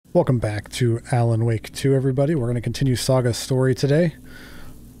Welcome back to Alan Wake 2, everybody. We're going to continue Saga's story today.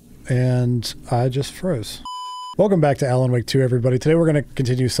 And I just froze. Welcome back to Alan Wake 2, everybody. Today we're going to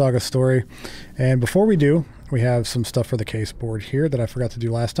continue Saga's story. And before we do, we have some stuff for the case board here that I forgot to do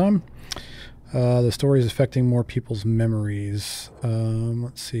last time. The story is affecting more people's memories.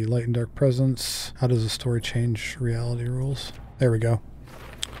 Let's see, light and dark presence. How does the story change reality rules? There we go.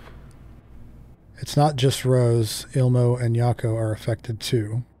 It's not just Rose, Ilmo, and Yako are affected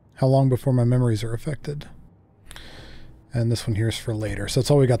too. How long before my memories are affected? And this one here is for later. So that's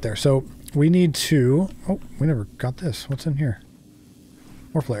all we got there. So we need to... Oh, we never got this. What's in here?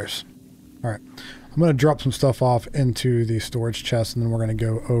 More flares. All right. I'm going to drop some stuff off into the storage chest, and then we're going to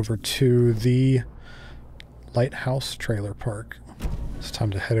go over to the Lighthouse Trailer Park. It's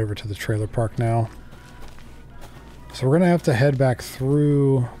time to head over to the trailer park now. So we're going to have to head back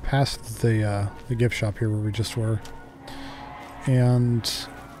through past the gift shop here where we just were. And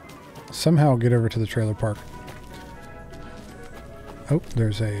somehow get over to the trailer park. Oh,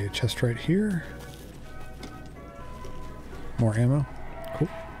 there's a chest right here. More ammo. Cool.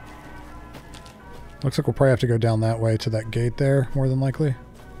 Looks like we'll probably have to go down that way to that gate there, more than likely.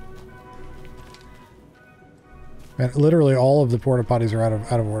 And literally all of the porta potties are out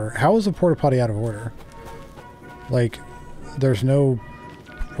of order. How is a porta potty out of order? Like, there's no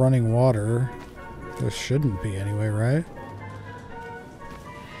running water. There shouldn't be anyway, right?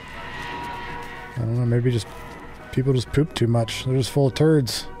 I don't know, maybe just people just poop too much. They're just full of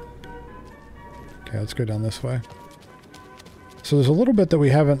turds. Okay, let's go down this way. So there's a little bit that we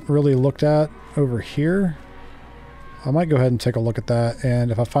haven't really looked at over here. I might go ahead and take a look at that,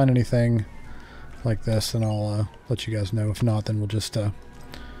 and if I find anything like this, then I'll let you guys know. If not, then we'll just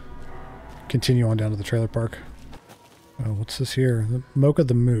continue on down to the trailer park. Oh, what's this here? The Mocha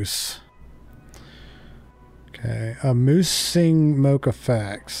the Moose. Okay, amusing Mocha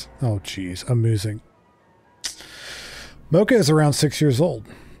facts. Oh, geez, amusing. Mocha is around 6 years old.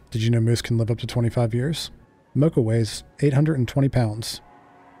 Did you know moose can live up to 25 years? Mocha weighs 820 pounds.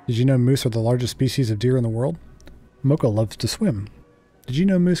 Did you know moose are the largest species of deer in the world? Mocha loves to swim. Did you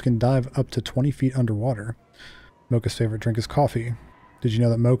know moose can dive up to 20 feet underwater? Mocha's favorite drink is coffee. Did you know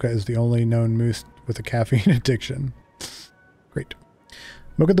that Mocha is the only known moose with a caffeine addiction? Great.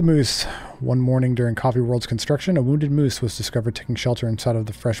 Mocha the Moose. One morning during Coffee World's construction, a wounded moose was discovered taking shelter inside of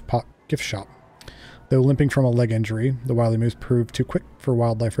the Fresh Pot gift shop. Though limping from a leg injury, the wily moose proved too quick for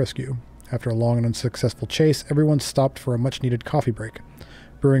wildlife rescue. After a long and unsuccessful chase, everyone stopped for a much-needed coffee break,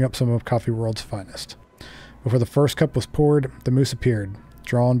 brewing up some of Coffee World's finest. Before the first cup was poured, the moose appeared,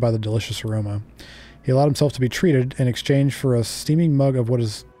 drawn by the delicious aroma. He allowed himself to be treated in exchange for a steaming mug of what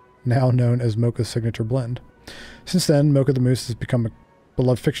is now known as Mocha's signature blend. Since then, Mocha the Moose has become a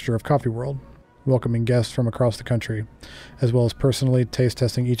beloved fixture of Coffee World, welcoming guests from across the country, as well as personally taste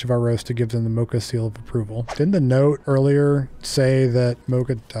testing each of our roasts to give them the Mocha seal of approval. Didn't the note earlier say that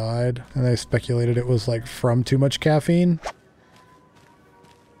Mocha died, and they speculated it was like from too much caffeine?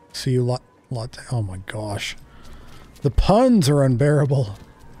 See you lot. Oh my gosh. The puns are unbearable.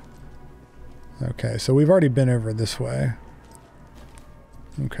 Okay, so we've already been over this way.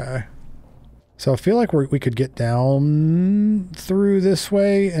 Okay. So I feel like we could get down through this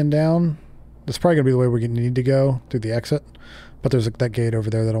way and down. That's probably going to be the way we need to go, through the exit. But there's that gate over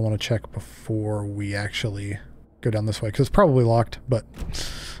there that I want to check before we actually go down this way. Because it's probably locked, but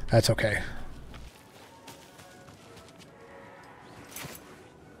that's okay.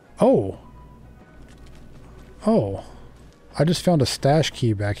 Oh. Oh. I just found a stash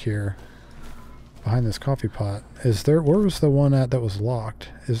key back here. Behind this coffee pot. Where was the one at that was locked?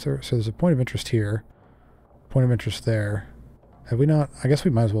 So there's a point of interest here. Point of interest there. Have we not? I guess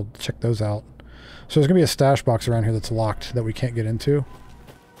we might as well check those out. So there's going to be a stash box around here that's locked that we can't get into.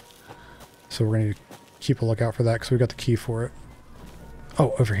 So we're going to keep a lookout for that because we got the key for it.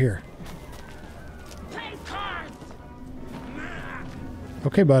 Oh, over here.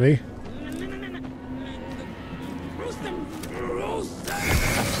 Okay, buddy.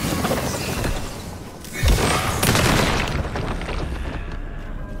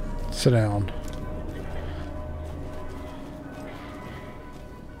 Sit down.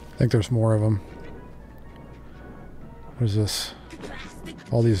 I think there's more of them. What is this?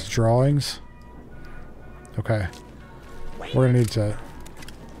 All these drawings? Okay. We're gonna need to...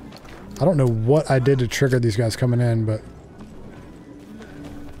 I don't know what I did to trigger these guys coming in, but...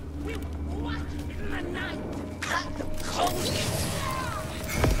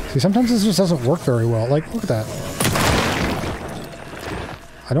 See, sometimes this just doesn't work very well. Like, look at that.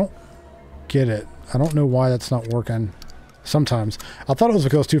 I don't get it. I don't know why that's not working sometimes. I thought it was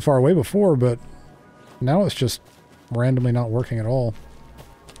because I was too far away before, but now it's just randomly not working at all.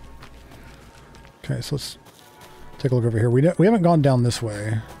 Okay, so let's take a look over here. We haven't gone down this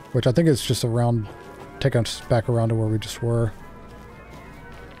way, which I think is just around, take us back around to where we just were.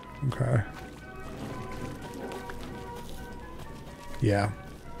 Okay. Yeah.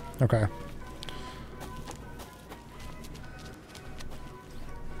 Okay.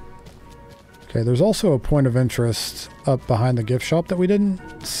 Okay, there's also a point of interest up behind the gift shop that we didn't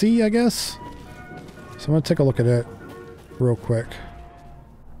see, I guess. So I'm going to take a look at it real quick.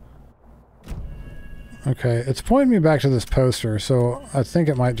 Okay, it's pointing me back to this poster, so I think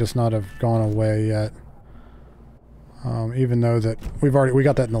it might just not have gone away yet. Even though that we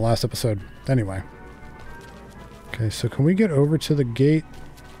got that in the last episode. Anyway. Okay, so can we get over to the gate?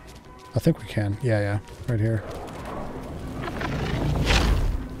 I think we can. Yeah, right here.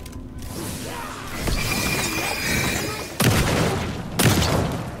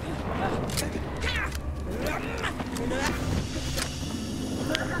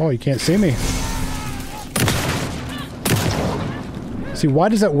 Oh, you can't see me. See, why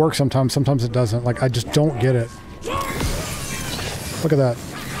does that work sometimes? Sometimes it doesn't. Like, I just don't get it. Look at that.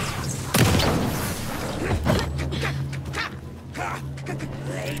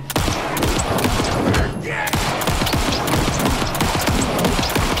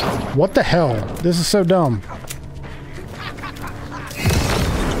 What the hell? This is so dumb.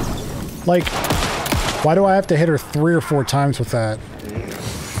 Like, why do I have to hit her 3 or 4 times with that?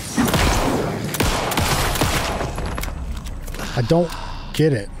 I don't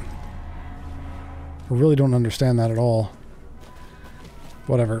get it. I really don't understand that at all.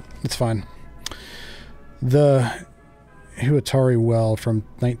 Whatever. It's fine. The WATERY well from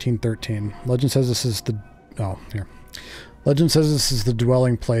 1913. Legend says this is the... Oh, here. Legend says this is the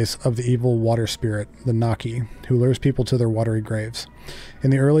dwelling place of the evil water spirit, the Naki, who lures people to their watery graves. In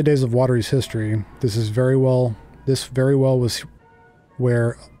the early days of Watery's history, this very well was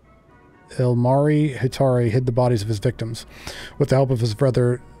where Ilmari Hitari hid the bodies of his victims, with the help of his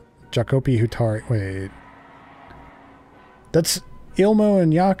brother Jacopi Hitari. Wait. That's Ilmo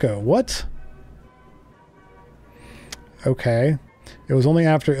and Yako. What? Okay. It was only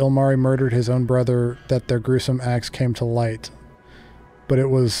after Ilmari murdered his own brother that their gruesome acts came to light. But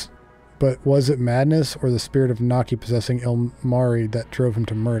was it madness or the spirit of Naki possessing Ilmari that drove him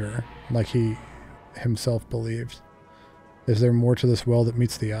to murder, like he himself believed? Is there more to this well that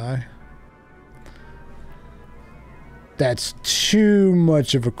meets the eye? That's too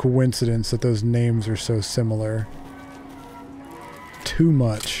much of a coincidence that those names are so similar. Too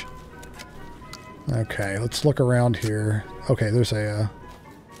much. Okay, let's look around here. Okay, there's a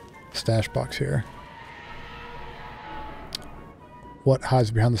stash box here. What hides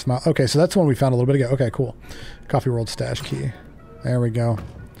behind the smile? Okay, so that's the one we found a little bit ago. Okay, cool. Coffee World stash key. There we go.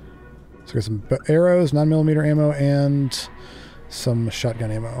 So we got some arrows, 9mm ammo, and some shotgun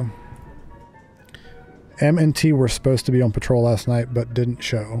ammo. M and T were supposed to be on patrol last night, but didn't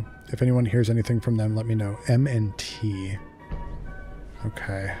show. If anyone hears anything from them, let me know. M and T.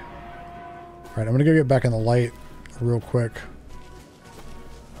 Okay. Alright, I'm going to go get back in the light real quick.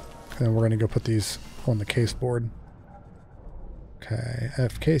 And then we're going to go put these on the case board. Okay,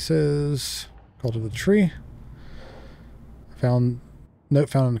 F cases. Call to the tree. Note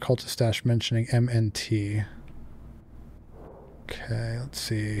found in the cultist stash mentioning MNT. Okay, let's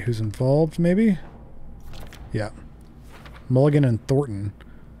see. Who's involved, maybe? Yeah. Mulligan and Thornton.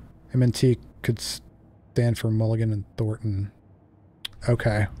 MNT could stand for Mulligan and Thornton.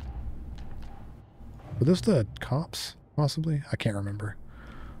 Okay. Were those the cops, possibly? I can't remember.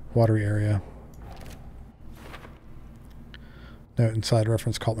 Watery area. Note inside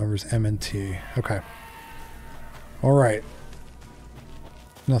reference cult members MNT. Okay. Alright.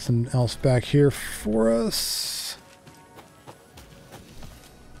 Nothing else back here for us.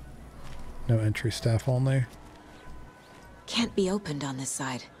 No entry, staff only. Can't be opened on this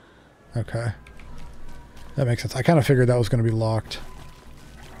side. Okay. That makes sense. I kind of figured that was going to be locked.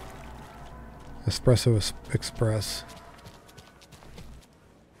 Espresso Express.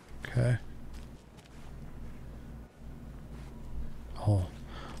 Okay. Oh.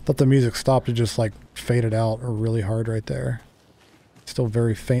 Thought the music stopped. It just like faded out really hard right there. Still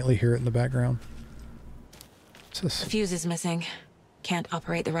very faintly hear it in the background. What's this? The fuse is missing. Can't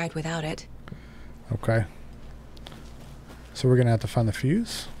operate the ride without it. Okay. So we're going to have to find the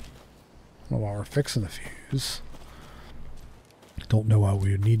fuse. Well, while we're fixing the fuse. Don't know why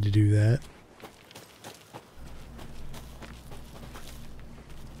we would need to do that.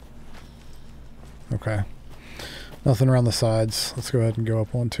 Okay. Nothing around the sides. Let's go ahead and go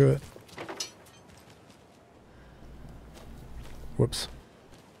up onto it. Whoops.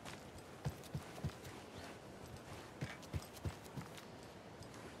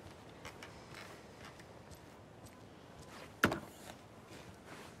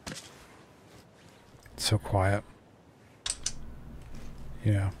 so quiet.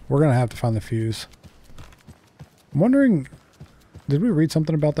 Yeah, we're going to have to find the fuse. I'm wondering, did we read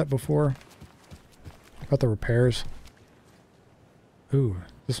something about that before? About the repairs? Ooh,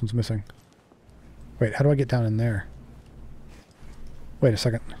 this one's missing. Wait, how do I get down in there? Wait a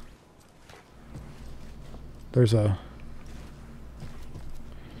second. There's a...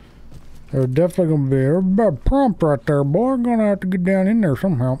 There's definitely going to be a prompt right there, boy. Gonna have to get down in there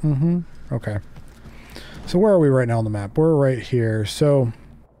somehow. Okay. So where are we right now on the map? We're right here. So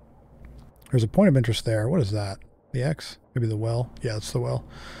there's a point of interest there. What is that? The X? Maybe the well? Yeah, it's the well.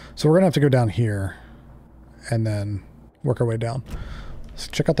 So we're going to have to go down here and then work our way down. So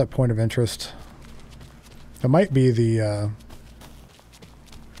check out that point of interest. It might be the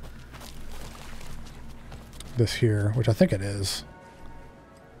this here, which I think it is.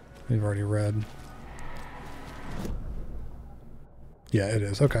 We've already read. Yeah, it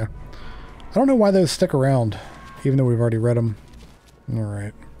is. Okay. I don't know why those stick around, even though we've already read them. All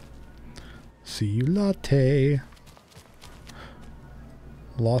right. See you latte.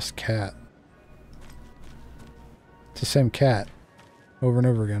 Lost cat. It's the same cat over and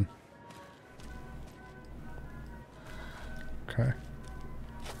over again. Okay.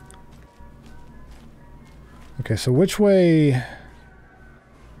 Okay, so which way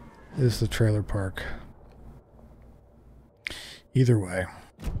is the trailer park? Either way.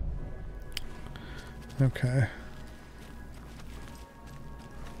 Okay.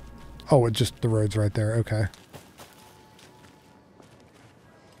 Oh, it's just the road's right there. Okay.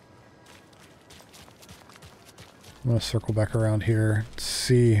 I'm going to circle back around here.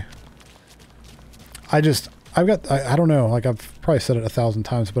 See. I don't know, like I've probably said it 1,000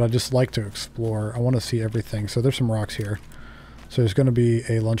 times, but I just like to explore. I want to see everything. So there's some rocks here. So there's going to be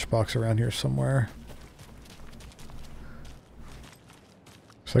a lunchbox around here somewhere.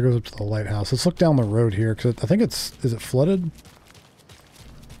 So that goes up to the lighthouse. Let's look down the road here, because I think is it flooded?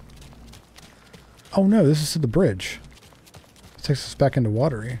 Oh no, this is to the bridge. This takes us back into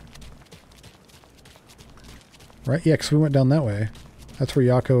WATERY. Right? Yeah, because we went down that way. That's where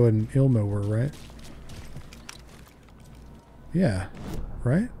Yako and Ilmo were, right? Yeah.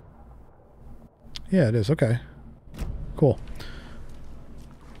 Right? Yeah, it is. Okay. Cool.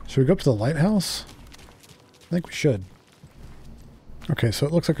 Should we go up to the lighthouse? I think we should. Okay, so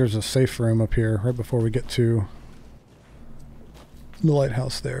it looks like there's a safe room up here right before we get to the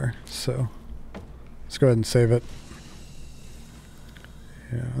lighthouse there. So let's go ahead and save it.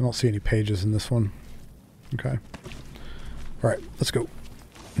 Yeah, I don't see any pages in this one. Okay. All right, let's go.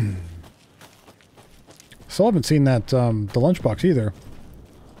 Still haven't seen that, the lunchbox either.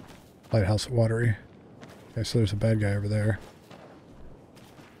 Lighthouse at WATERY. Okay, so there's a bad guy over there.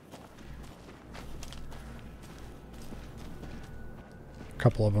 A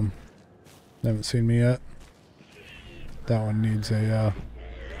couple of them. They haven't seen me yet. That one needs a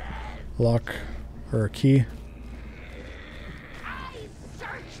lock or a key.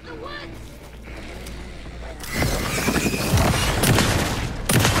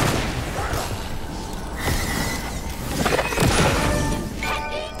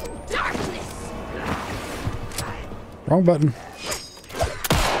 Wrong button.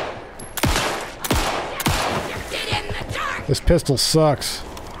 This pistol sucks.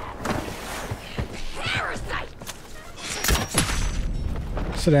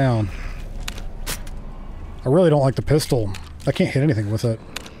 Sit down. I really don't like the pistol. I can't hit anything with it.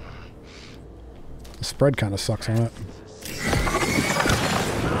 The spread kind of sucks on it.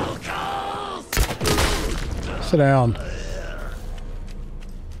 Sit down.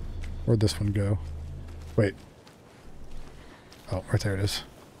 Where'd this one go? Wait. Oh, right there it is.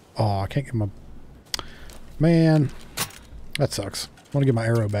 Oh, I can't get my... Man. That sucks. I want to get my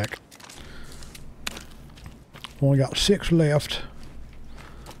arrow back. Only got 6 left.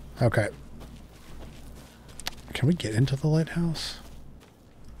 Okay. Can we get into the lighthouse?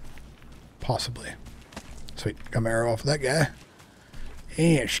 Possibly. Sweet. Got my arrow off of that guy.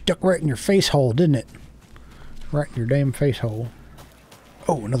 And it stuck right in your face hole, didn't it? Right in your damn face hole.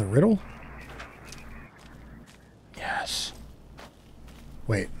 Oh, another riddle? Yes.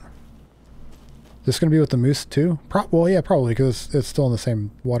 Wait. This going to be with the moose too? Well, yeah, probably, because it's still in the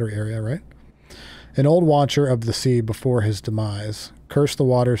same water area, right? An old watcher of the sea before his demise cursed the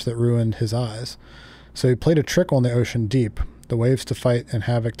waters that ruined his eyes. So he played a trick on the ocean deep, the waves to fight and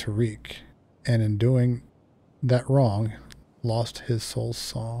havoc to wreak. And in doing that wrong, lost his soul's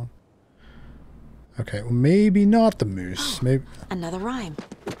song. Okay, well, maybe not the moose. Maybe another rhyme.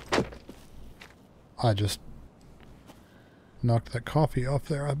 I just knocked that coffee off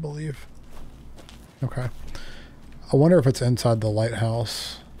there, I believe. Okay. I wonder if it's inside the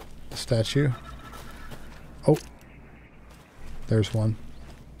lighthouse statue. There's one.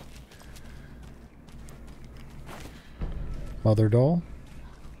 Mother doll.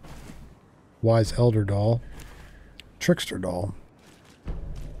 Wise elder doll. Trickster doll.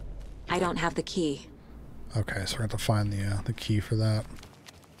 I don't have the key. Okay, so we're going to have to find the key for that.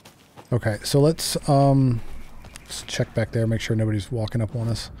 Okay, so let's check back there, make sure nobody's walking up on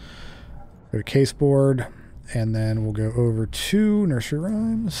us. Go to case board, and then we'll go over to nursery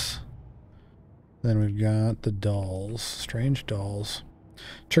rhymes. Then we've got the dolls. Strange dolls.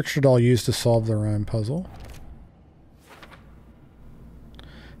 Trickster doll used to solve the rhyme puzzle.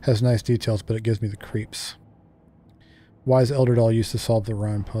 Has nice details, but it gives me the creeps. Wise elder doll used to solve the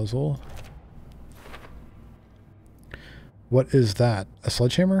rhyme puzzle. What is that? A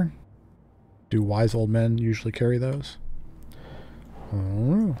sledgehammer? Do wise old men usually carry those?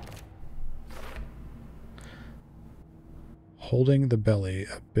 Oh. Holding the belly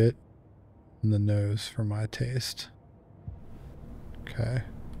a bit in the nose for my taste. Okay.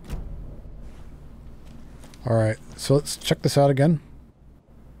 Alright, so let's check this out again.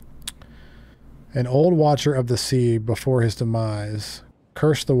 An old watcher of the sea before his demise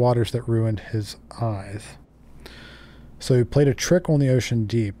cursed the waters that ruined his eyes. So he played a trick on the ocean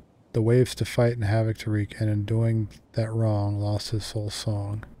deep, the waves to fight and havoc to wreak, and in doing that wrong, lost his soul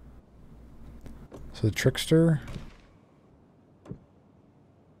song. So the trickster.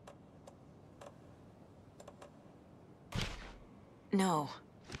 No.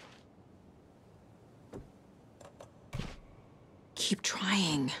 Keep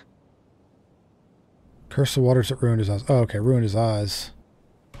trying. Curse the waters that ruined his eyes. Oh, okay, ruined his eyes.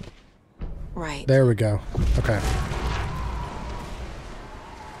 Right. There we go. Okay.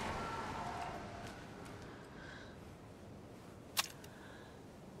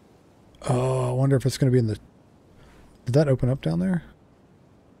 Oh, I wonder if it's going to be in the... Did that open up down there?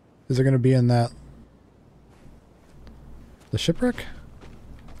 Is it going to be in that... The shipwreck?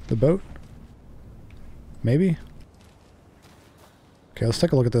 The boat? Maybe? Okay, let's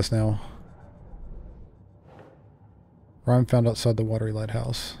take a look at this now. Rhyme found outside the WATERY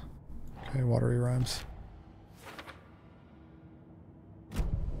lighthouse. Okay, WATERY rhymes.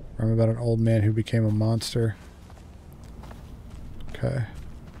 Rhyme about an old man who became a monster. Okay.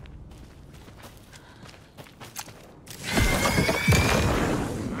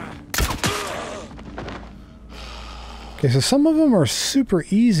 Okay, so some of them are super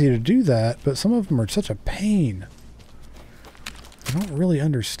easy to do that, but some of them are such a pain. I don't really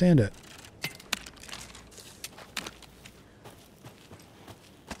understand it.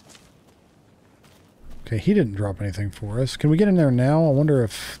 Okay, he didn't drop anything for us. Can we get in there now? I wonder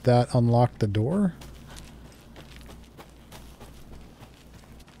if that unlocked the door.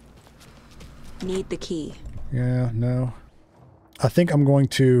 Need the key. Yeah, no. I think I'm going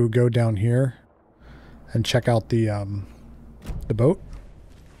to go down here and check out the boat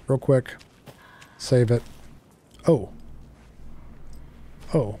real quick. Save it. Oh.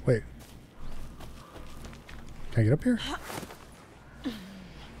 Oh, wait. Can I get up here?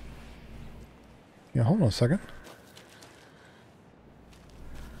 Yeah, hold on a second.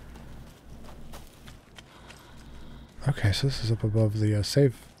 Okay, so this is up above the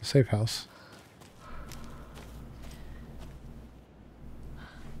safe house.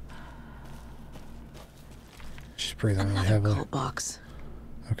 She's breathing really heavily. Cold box.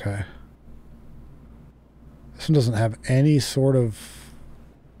 Okay. This one doesn't have any sort of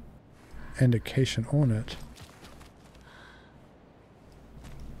indication on it.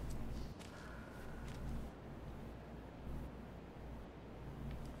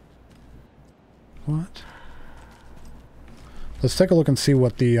 What? Let's take a look and see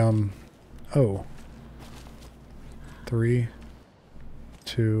what the, oh. 3,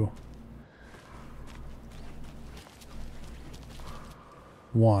 2,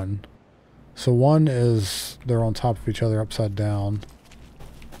 1. So 1 is they're on top of each other upside down.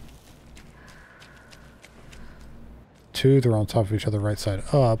 2, they're on top of each other right side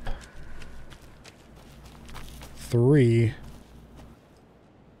up. 3,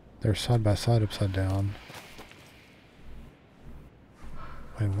 they're side by side upside down.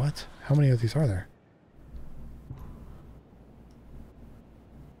 Wait, what? How many of these are there?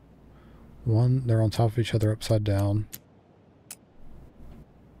 1, they're on top of each other upside down.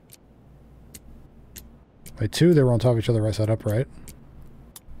 Wait, 2, they were on top of each other right side up, right?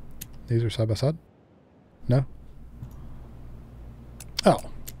 These are side by side? No? Oh.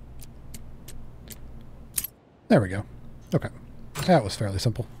 There we go. Okay. That was fairly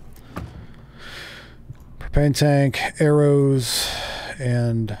simple. Propane tank, arrows,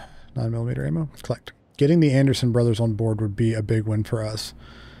 and 9mm ammo. Collect. Getting the Anderson brothers on board would be a big win for us.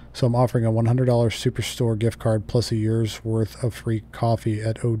 So I'm offering a $100 Superstore gift card plus a year's worth of free coffee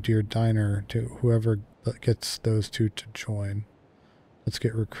at Oh Dear Diner to whoever gets those two to join. Let's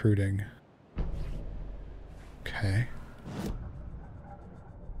get recruiting. Okay.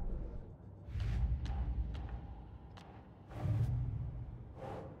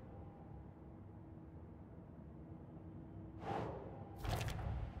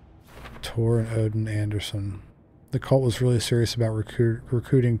 Tor and Odin Anderson. The cult was really serious about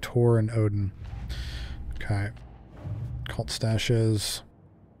recruiting Tor and Odin. Okay. Cult stashes.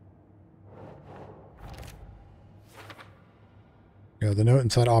 Yeah, the note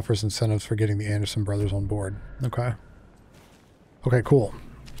inside offers incentives for getting the Anderson brothers on board. Okay. Okay, cool.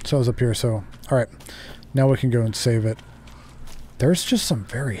 So I was up here, so... Alright. Now we can go and save it. There's just some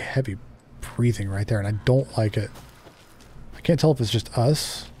very heavy breathing right there, and I don't like it. I can't tell if it's just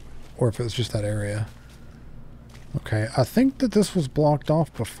us or if it's just that area. Okay, I think that this was blocked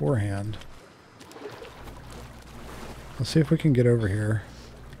off beforehand. Let's see if we can get over here.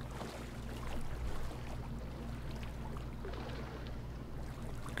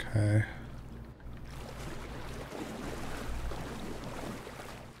 Okay.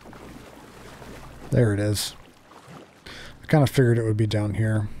 There it is. I kind of figured it would be down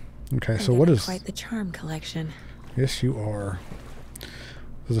here. Okay, so what is... Quite the charm collection. Yes, you are.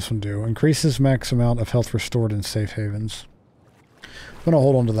 What does this one do? Increases max amount of health restored in safe havens. I'm going to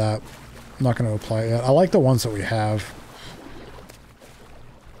hold on to that. I'm not going to apply it yet. I like the ones that we have.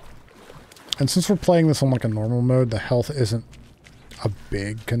 And since we're playing this on like a normal mode, the health isn't a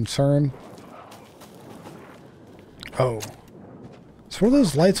big concern. Oh. So what are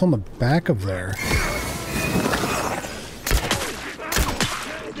those lights on the back of there?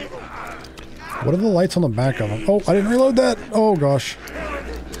 What are the lights on the back of them? Oh, I didn't reload that. Oh, gosh.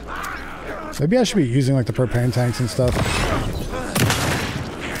 Maybe I should be using like the propane tanks and stuff.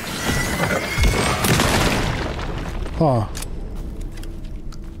 Huh.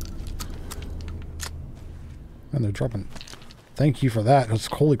 And they're dropping. Thank you for that. It's,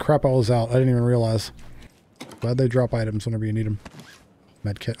 holy crap, I was out. I didn't even realize. Glad they drop items whenever you need them.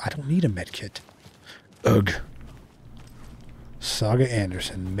 Medkit. I don't need a medkit. Ugh. Saga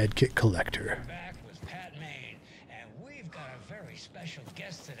Anderson, medkit collector. Back with Pat Main, and we've got a very special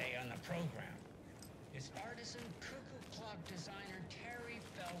guest today on the program. It's artisan cuckoo clock designer Terry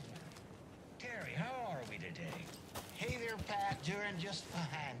Feldman. Terry, how are we today? Hey there, Pat. Doing just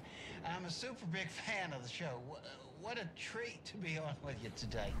fine. I'm a super big fan of the show. What a treat to be on with you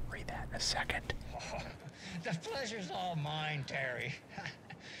today. Read that in a second. Oh, the pleasure's all mine, Terry.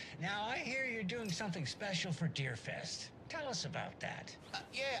 Now, I hear you're doing something special for Deerfest. Tell us about that.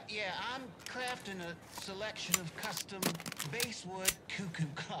 Yeah, I'm crafting a selection of custom basewood cuckoo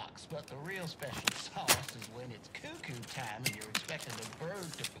clocks, but the real special sauce is when it's cuckoo time and you're expecting a bird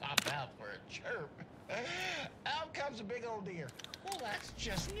to pop out for a chirp. Out comes a big old deer. Well, that's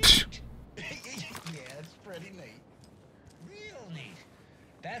just neat. Yeah, it's pretty neat. Real neat.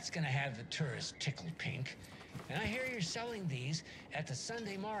 That's gonna have the tourists tickled pink. And I hear you're selling these at the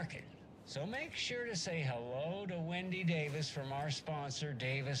Sunday market. So make sure to say hello to Wendy Davis from our sponsor,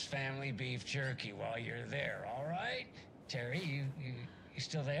 Davis Family Beef Jerky, while you're there, all right? Terry, you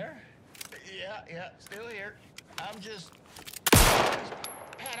still there? Yeah, still here. Pat,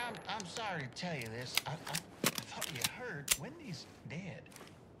 I'm sorry to tell you this. I thought you heard Wendy's dead.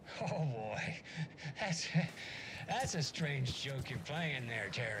 Oh boy, that's a strange joke you're playing there,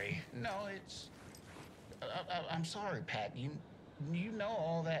 Terry. No, it's... I'm sorry, Pat. You know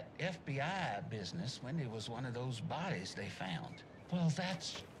all that FBI business. Wendy was one of those bodies they found. Well,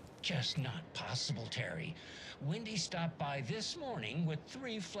 that's just not possible, Terry. Wendy stopped by this morning with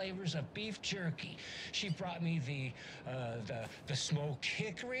 3 flavors of beef jerky. She brought me the smoked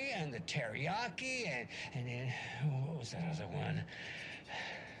hickory and the teriyaki and then what was that other one?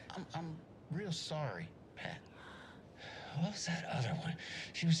 I'm real sorry, Pat. What was that other one?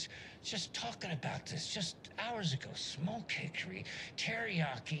 She was just talking about this just hours ago. Smoked hickory,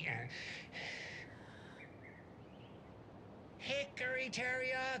 teriyaki, and... Hickory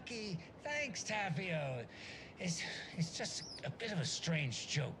teriyaki! Thanks, Tapio. It's just a bit of a strange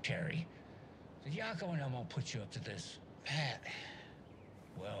joke, Terry. So Yako and I won't put you up to this. Pat.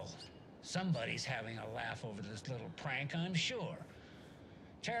 Well, somebody's having a laugh over this little prank, I'm sure.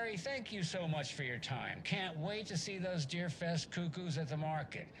 Terry, thank you so much for your time. Can't wait to see those Deerfest cuckoos at the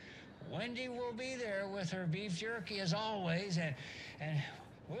market. Wendy will be there with her beef jerky as always, and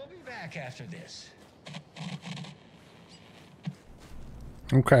we'll be back after this.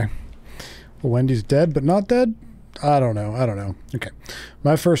 Okay. Well, Wendy's dead, but not dead? I don't know. Okay.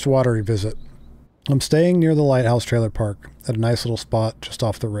 My first watery visit. I'm staying near the Lighthouse Trailer Park at a nice little spot just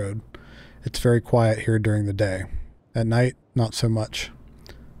off the road. It's very quiet here during the day. At night, not so much.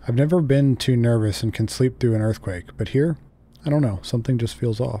 I've never been too nervous and can sleep through an earthquake, but here, I don't know, something just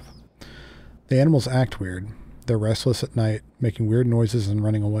feels off. The animals act weird. They're restless at night, making weird noises and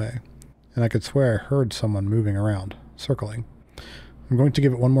running away. And I could swear I heard someone moving around, circling. I'm going to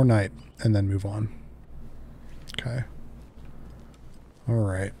give it one more night and then move on. Okay.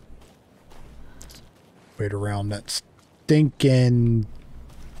 Alright. Wait around that stinking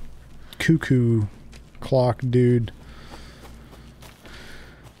cuckoo clock, dude.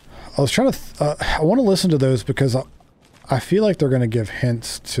 I was trying to... I want to listen to those because I feel like they're going to give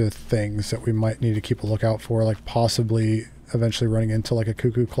hints to things that we might need to keep a lookout for, like possibly eventually running into like a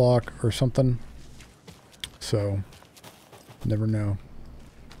cuckoo clock or something. So, never know.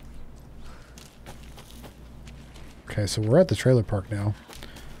 Okay, so we're at the trailer park now.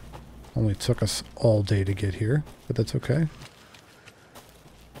 Only took us all day to get here, but that's okay.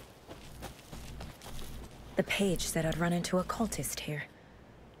 The page said I'd run into a cultist here.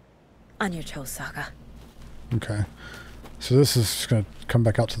 On your toes, Saga. Okay. So this is just going to come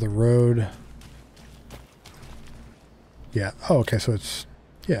back out to the road. Yeah. Oh, okay, so it's...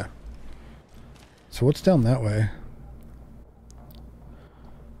 Yeah. So what's down that way?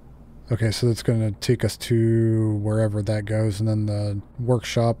 Okay, so that's going to take us to wherever that goes, and then the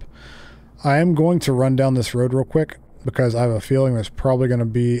workshop. I am going to run down this road real quick, because I have a feeling there's probably going to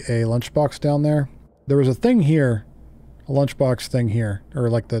be a lunchbox down there. There was a thing here, a lunchbox thing here, or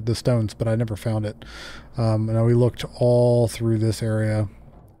like the stones, but I never found it. And we looked all through this area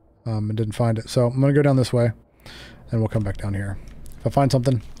and didn't find it. So I'm going to go down this way, and we'll come back down here. If I find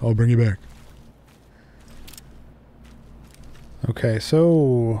something, I'll bring you back. Okay,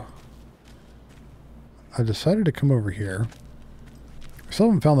 so... I decided to come over here. I still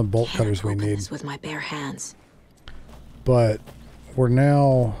haven't found the bolt cutters we need. With my bare hands. But we're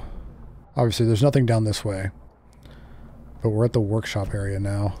now... Obviously, there's nothing down this way. But we're at the workshop area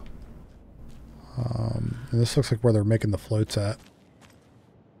now. And this looks like where they're making the floats at.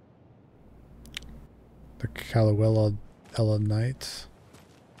 The Caluella Knights.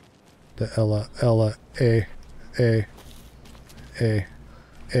 The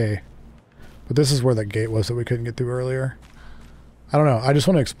A. But this is where that gate was that we couldn't get through earlier. I don't know. I just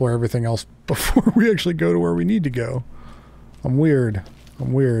want to explore everything else before we actually go to where we need to go. I'm weird.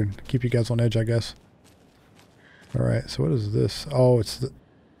 Keep you guys on edge, I guess. Alright, so what is this? Oh, it's the...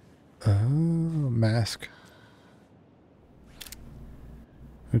 mask.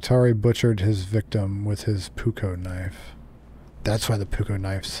 Utari butchered his victim with his puko knife. That's why the puko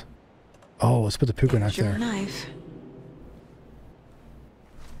knife's... Oh, let's put the puko knife there. Knife.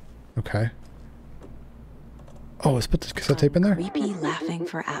 Okay. Oh, let's put the cassette tape in there? Creepy laughing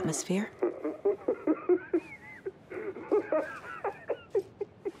for atmosphere.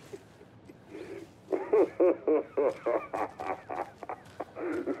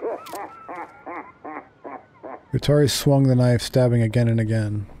 Utari swung the knife, stabbing again and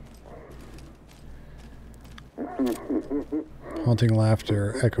again. Haunting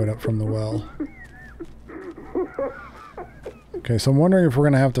laughter echoed up from the well. Okay, so I'm wondering if we're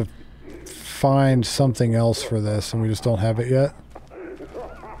going to have to find something else for this and we just don't have it yet.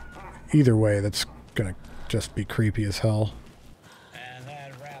 Either way, that's going to just be creepy as hell. And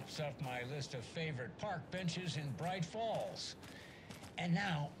that wraps up my list of favorite park benches in Bright Falls. And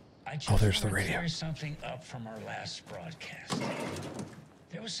now, I just there's the want to radio. clear something up from our last broadcast.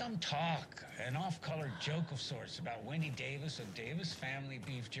 There was some talk, an off-colored joke of sorts, about Wendy Davis of Davis Family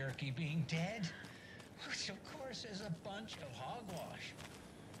Beef Jerky being dead, which of course is a bunch of hogwash.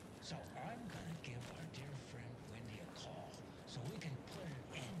 So I'm gonna give our dear friend Wendy a call so we can put an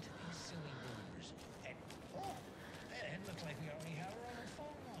end to these silly rumors. And, oh, it looks like we already have her on the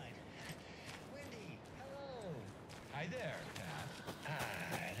phone line. Wendy, hello. Hi there, Pat.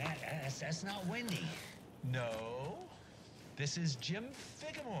 That's not Wendy. No, this is Jim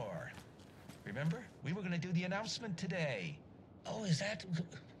Figamore. Remember, we were going to do the announcement today. Oh, was that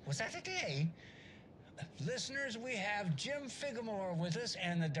today? Listeners, we have Jim Figamore with us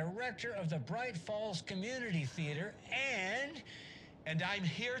and the director of the Bright Falls Community Theater And I'm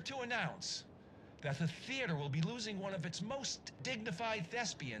here to announce that the theater will be losing one of its most dignified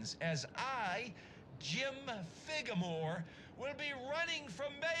thespians as I, Jim Figamore, will be running for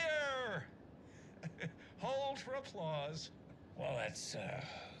mayor. Hold for applause. Well, that's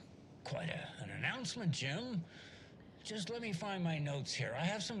quite an announcement, Jim. Just let me find my notes here. I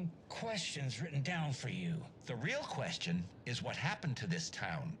have some questions written down for you. The real question is what happened to this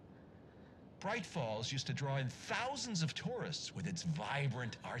town. Bright Falls used to draw in thousands of tourists with its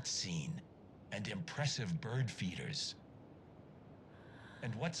vibrant art scene. and impressive bird feeders.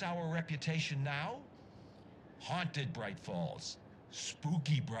 And what's our reputation now? Haunted Bright Falls.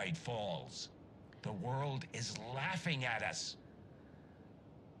 Spooky Bright Falls. The world is laughing at us.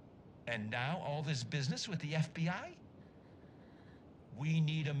 And now all this business with the FBI? We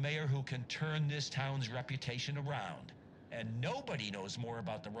need a mayor who can turn this town's reputation around. And nobody knows more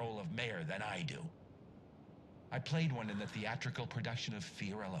about the role of mayor than I do. I played one in the theatrical production of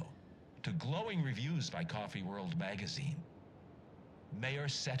Fiorello, to glowing reviews by Coffee World magazine. Mayor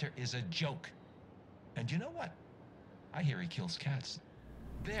Setter is a joke. And you know what? I hear he kills cats.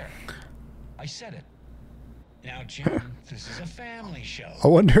 There. I said it. Now, Jim, this is a family show. I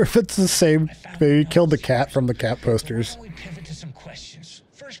wonder if it's the same. Maybe he killed the cat from the cat posters. Why don't we pivot to some questions?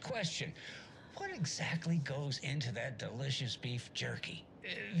 First question. What exactly goes into that delicious beef jerky?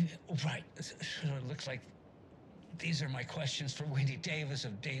 Right. So it looks like these are my questions for Wendy Davis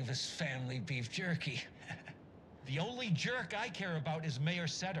of Davis Family Beef Jerky. The only jerk I care about is Mayor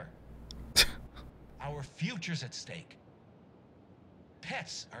Setter. Our future's at stake.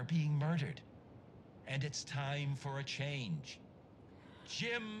 Pets are being murdered. And it's time for a change.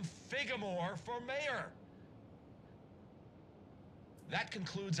 Jim Figamore for mayor. That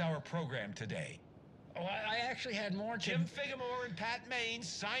concludes our program today. Oh, I actually had more, Jim Figamore and Pat Maine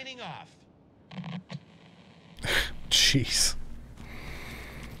signing off. Jeez.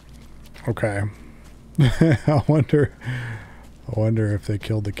 Okay. I wonder if they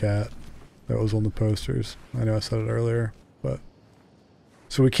killed the cat that was on the posters. I know I said it earlier, but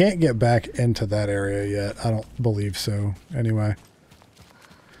so we can't get back into that area yet. I don't believe so. Anyway,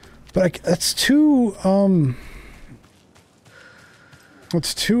 but that's two.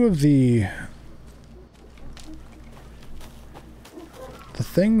 It's two of the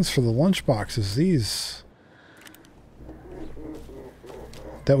things for the lunchboxes. These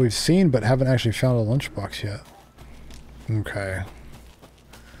that we've seen but haven't actually found a lunchbox yet. Okay.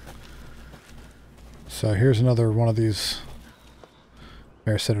 So here's another one of these.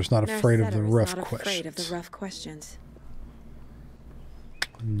 Mayor Setter's not afraid of the rough questions.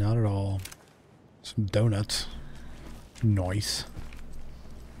 Not at all. Some donuts. Nice.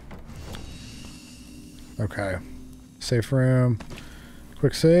 Okay. Safe room.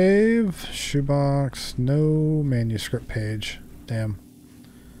 Quick save. Shoebox. No manuscript page. Damn.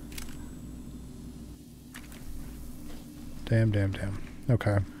 Damn.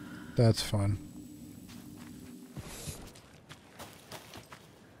 Okay. That's fun.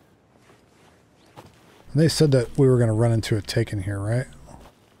 And they said that we were going to run into a taken here, right?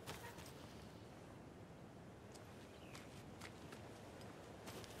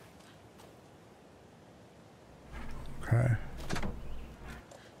 Okay.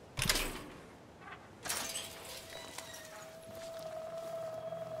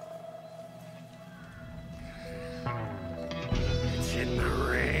 It's in the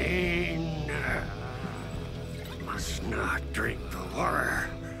rain. Must not drink the water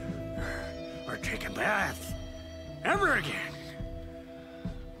or take a bath ever again.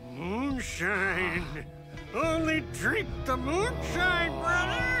 Moonshine. Only drink the moonshine,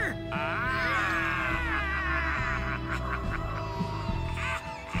 brother.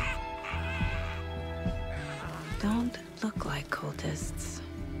 Don't look like cultists.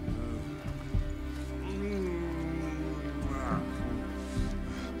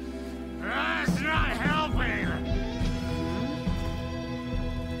 That's not helping.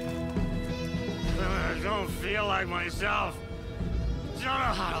 I don't feel like myself. Don't know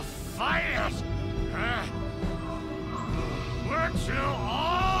how to fight it. We're too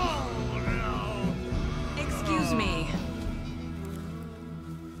old now. Excuse me.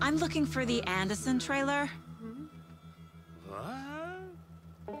 I'm looking for the Anderson trailer.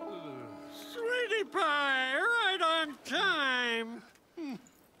 What? Sweetie pie, right on time.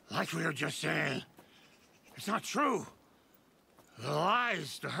 Like we were just saying, it's not true. The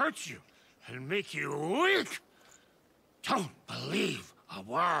lies to hurt you and make you weak. Don't believe a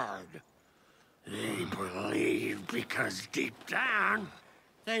word. They believe because deep down,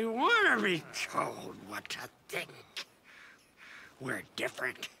 they want to be told what to think. We're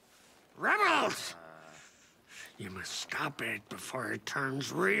different. Rebels! You must stop it before it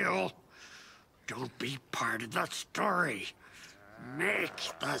turns real. Don't be part of the story. Make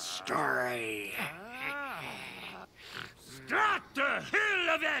the story. Start the hell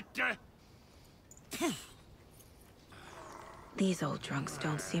of it! These old drunks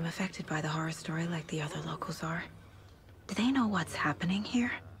don't seem affected by the horror story like the other locals are. Do they know what's happening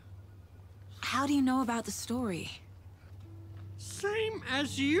here? How do you know about the story? Same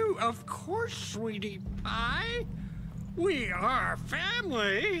as you, of course, sweetie pie. We are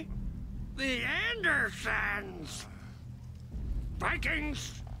family. The Andersons!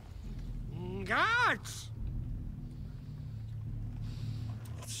 Vikings! Gods!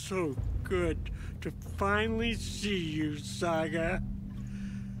 It's so good to finally see you, Saga.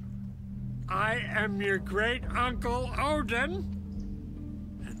 I am your great uncle Odin,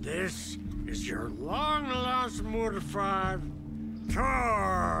 and this is your long-lost Murfar,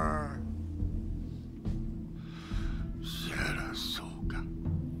 Thor. Sarasota.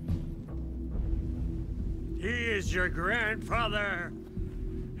 He is your grandfather,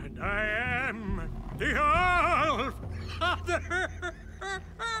 and I am the All-Father.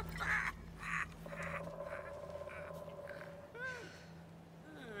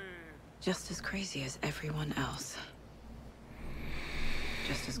 Just as crazy as everyone else.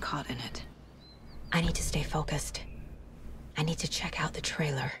 Just as caught in it. I need to stay focused. I need to check out the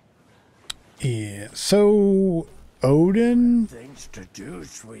trailer. Yeah, so Odin? Things to do,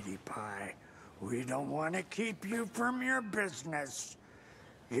 sweetie pie. We don't want to keep you from your business.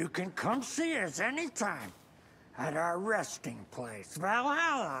 You can come see us anytime at our resting place,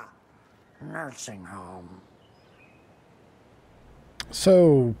 Valhalla Nursing Home.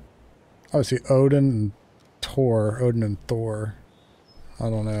 So, obviously Odin and Thor. I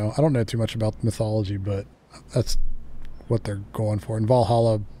don't know. I don't know too much about mythology, but that's what they're going for. In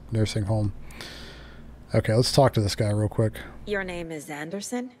Valhalla Nursing Home. Okay, let's talk to this guy real quick. Your name is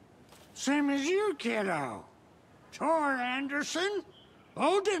Anderson? Same as you, kiddo. Thor Anderson,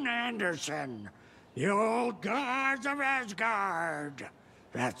 Odin Anderson, the old gods of Asgard.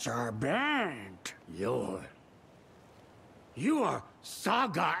 That's our band. You are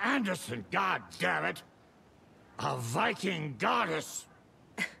Saga Anderson, goddammit. A Viking goddess.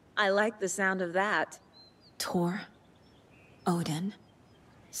 I like the sound of that. Thor, Odin,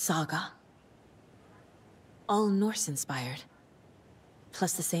 Saga. All Norse-inspired.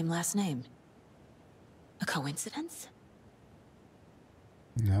 Plus the same last name. A coincidence?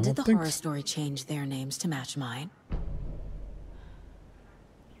 No, Did the horror story change their names to match mine?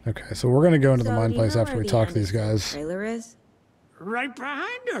 Okay, so we're going to go into the So, mine do you place know after where we the talk to these Anderson guys. trailer is? Right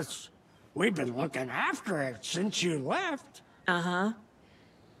behind us. We've been looking after it since you left. Uh-huh.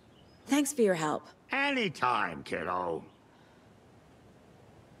 Thanks for your help. Anytime, kiddo.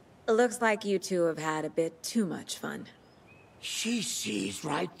 Looks like you two have had a bit too much fun. She sees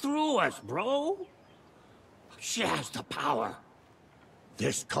right through us, bro. She has the power.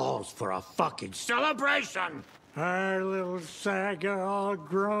 This calls for a fucking celebration. Our little Saga all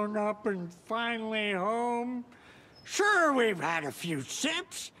grown up and finally home. Sure, we've had a few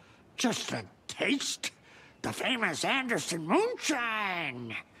sips. Just a taste. The famous Anderson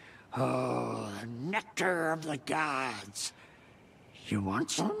moonshine. Oh, the nectar of the gods. You want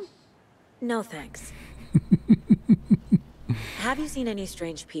some? No thanks. Have you seen any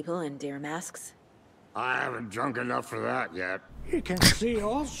strange people in deer masks? I haven't drunk enough for that yet. You can see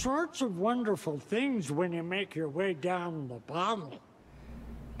all sorts of wonderful things when you make your way down the bottle.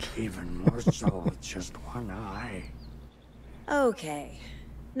 Even more so with just one eye. Okay.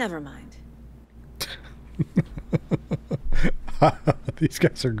 Never mind. These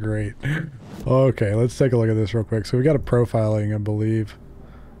guys are great. Okay, let's take a look at this real quick. So we got a profiling, I believe.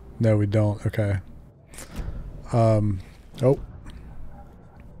 No, we don't. Okay. Oh.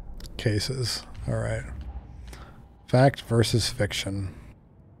 Cases. All right. Fact versus fiction.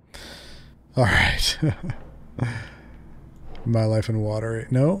 All right. My life in watery.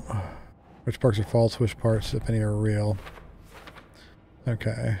 No. Which parts are false? Which parts, if any, are real?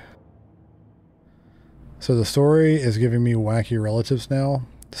 Okay. So the story is giving me wacky relatives now.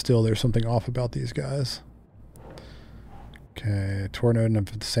 Still, there's something off about these guys. Okay. Tornado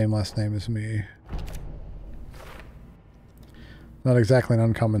have the same last name as me. Not exactly an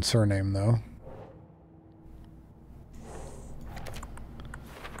uncommon surname, though.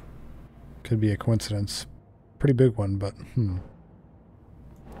 Could be a coincidence. Pretty big one, but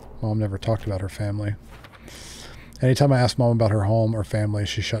Mom never talked about her family. Anytime I asked Mom about her home or family,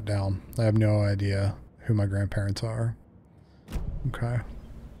 she shut down. I have no idea who my grandparents are. Okay.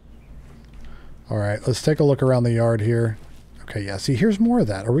 Alright, let's take a look around the yard here. Okay, yeah, see, here's more of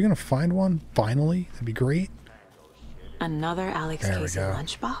that. Are we going to find one? Finally? That'd be great. Another Alex There we case go. of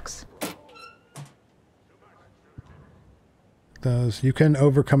lunchbox? You can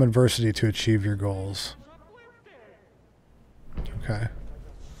overcome adversity to achieve your goals. Okay.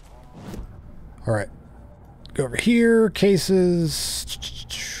 Alright. Go over here.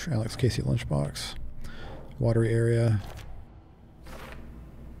 Cases. Alex Casey lunchbox. Watery area.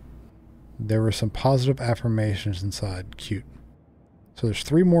 There were some positive affirmations inside. Cute. So there's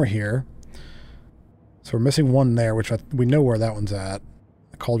 3 more here. So we're missing one there, which we know where that one's at.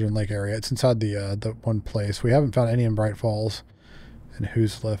 Cauldron Lake area. It's inside the one place. We haven't found any in Bright Falls. And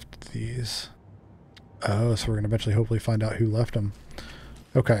who's left these? Oh, so we're going to eventually hopefully find out who left them.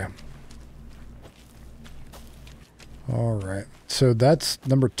 Okay. Alright. So that's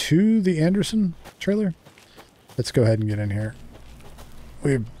number 2, the Anderson trailer. Let's go ahead and get in here.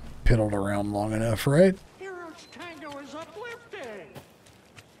 We've piddled around long enough, right? Hero's tango is uplifting.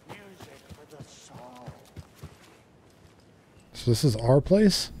 Music for the soul. So this is our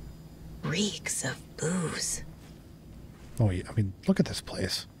place? Reeks of booze. Oh, yeah. I mean, look at this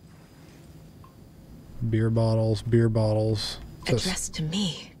place. Beer bottles, beer bottles. Addressed to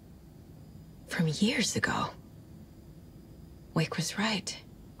me. From years ago. Wake was right.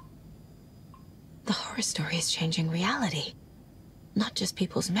 The horror story is changing reality. Not just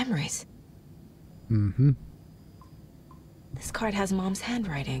people's memories. Mm-hmm. This card has Mom's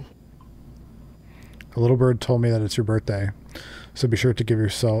handwriting. A little bird told me that it's your birthday. So be sure to give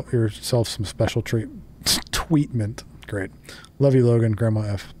yourself some special treatment. Great. Love you, Logan. Grandma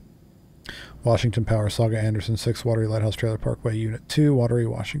F. Washington Power, Saga Anderson, 6 Watery Lighthouse Trailer Parkway, Unit 2, Watery,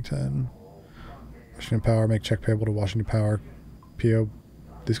 Washington. Washington Power, make check payable to Washington Power. PO.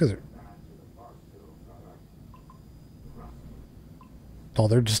 These guys are... Oh,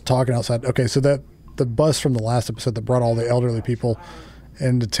 they're just talking outside. Okay, so that the bus from the last episode that brought all the elderly people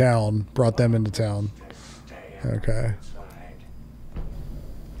into town, brought them into town. Okay.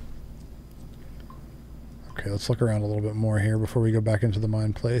 Okay, let's look around a little bit more here before we go back into the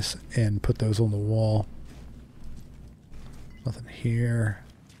mine place and put those on the wall. Nothing here.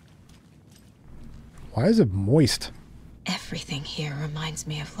 Why is it moist? Everything here reminds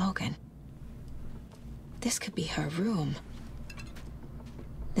me of Logan. This could be her room.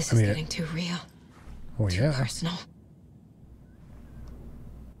 This is getting too real. Oh, too yeah. personal.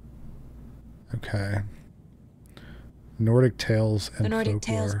 Okay. Nordic Tales and The Nordic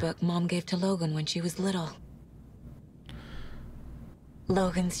Folklore. Tales book Mom gave to Logan when she was little.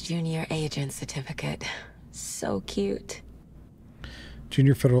 Logan's junior agent certificate. So cute.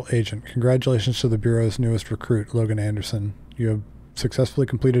 Junior Federal Agent. Congratulations to the Bureau's newest recruit, Logan Anderson. You have successfully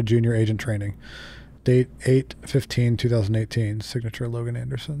completed junior agent training. Date 8/15/2018. Signature Logan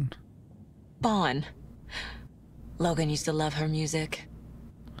Anderson. Bon. Logan used to love her music.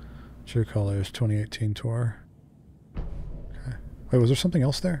 True Colors 2018 tour. Okay. Wait, was there something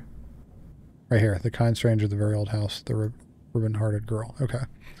else there? Right here. The Kind Stranger, the Very Old House, the Ribbon-Hearted Girl. Okay.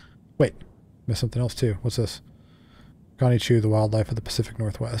 Wait. Missed something else too. What's this? Connie Chu, The Wildlife of the Pacific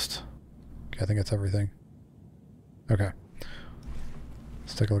Northwest. Okay, I think that's everything. Okay.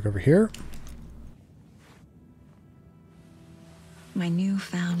 Let's take a look over here. My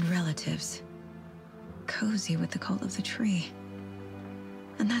newfound relatives. Cozy with the cult of the tree.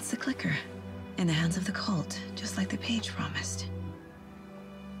 And that's the clicker. In the hands of the cult, just like the page promised.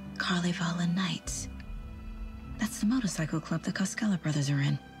 Carnival and Knights. That's the motorcycle club the Costello brothers are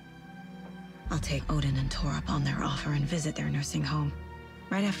in. I'll take Odin and Tor up on their offer and visit their nursing home.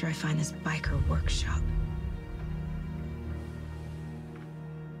 Right after I find this biker workshop.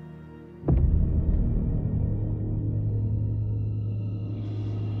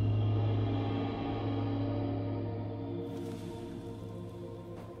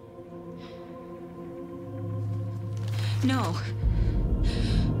 No.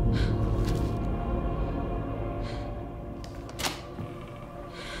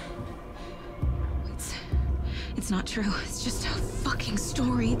 It's not true. It's just a fucking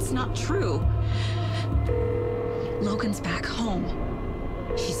story. It's not true. Logan's back home.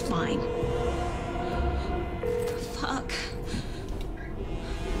 She's fine. Fuck.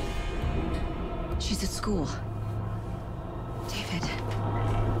 She's at school. David.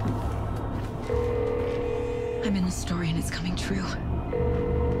 I'm in the story and it's coming true.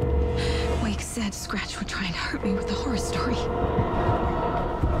 Wake said Scratch would try and hurt me with the horror story.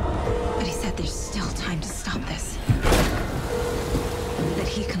 But he said there's still time to stop this. That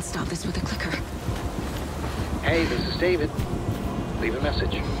he can stop this with a clicker. Hey, this is David. Leave a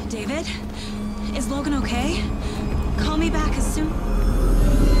message. David? Is Logan okay? Call me back as soon...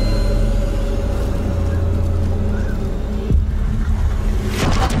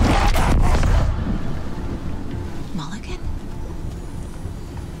 Mulligan?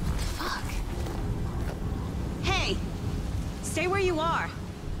 What the fuck? Hey! Stay where you are.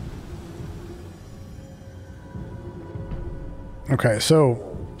 Okay, so...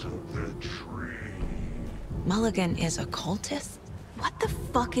 Mulligan is a cultist? What the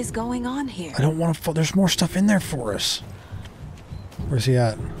fuck is going on here? I don't want to... There's more stuff in there for us. Where's he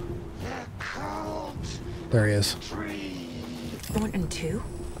at? There he is. Thornton 2?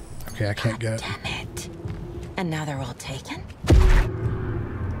 Okay, I can't get it. Damn it. And now they're all taken?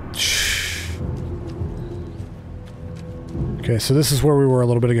 Okay, so this is where we were a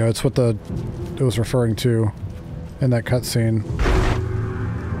little bit ago. It's what it was referring to in that cutscene.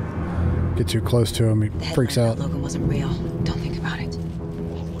 Get too close to him, he freaks out. Logan wasn't real. Don't think about it.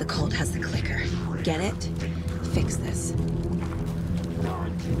 The cult has the clicker. Get it? Fix this.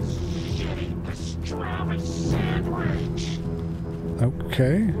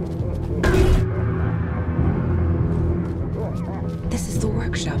 Okay. This is the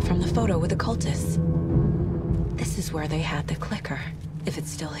workshop from the photo with the cultists. This is where they had the clicker. If it's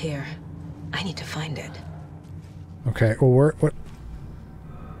still here, I need to find it. Okay, well,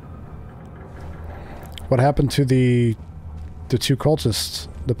 what happened to the two cultists,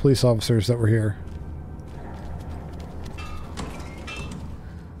 the police officers that were here?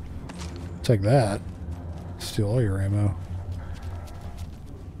 Take that. Steal all your ammo.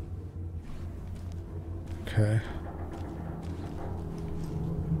 Okay.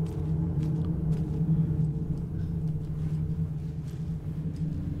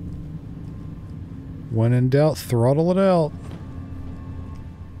 When in doubt, throttle it out.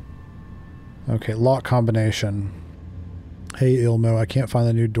 Okay, lock combination. Hey, Ilmo, I can't find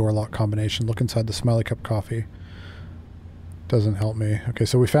the new door lock combination. Look inside the Smiley Cup coffee. Doesn't help me. Okay,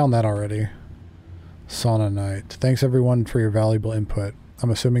 so we found that already. Sauna night. Thanks, everyone, for your valuable input. I'm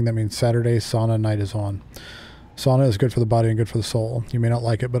assuming that means Saturday sauna night is on. Sauna is good for the body and good for the soul. You may not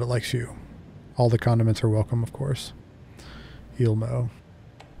like it, but it likes you. All the condiments are welcome, of course. Ilmo.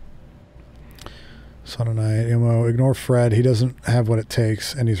 Sauna night. Ilmo, ignore Fred. He doesn't have what it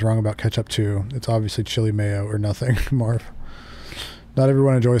takes, and he's wrong about ketchup, too. It's obviously chili mayo or nothing. Marv. Not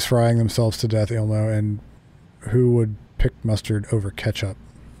everyone enjoys frying themselves to death, Ilmo, and who would pick mustard over ketchup?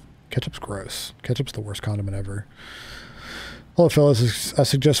 Ketchup's gross. Ketchup's the worst condiment ever. Hello, fellas. I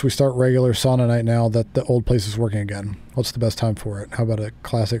suggest we start regular sauna night now that the old place is working again. What's the best time for it? How about a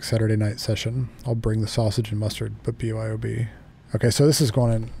classic Saturday night session? I'll bring the sausage and mustard, but BYOB. Okay, so this is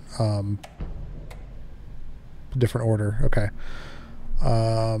going in different order. Okay.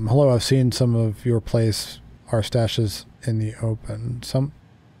 Hello, I've seen some of your place, our stashes in the open.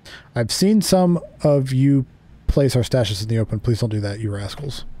 I've seen some of you place our stashes in the open. Please don't do that, you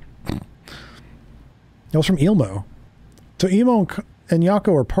rascals. That was from Ilmo. So Ilmo and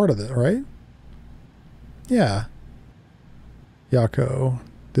Yako are part of it, right? Yeah. Yako,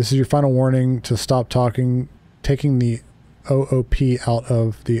 this is your final warning to stop taking the OOP out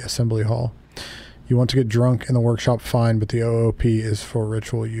of the assembly hall. You want to get drunk in the workshop, fine, but the OOP is for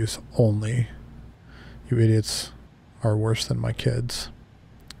ritual use only. You idiots are worse than my kids.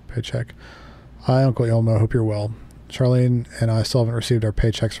 Paycheck. Hi, Uncle Ilmo. Hope you're well. Charlene and I still haven't received our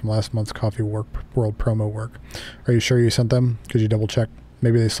paychecks from last month's Coffee World promo work. Are you sure you sent them? Could you double check?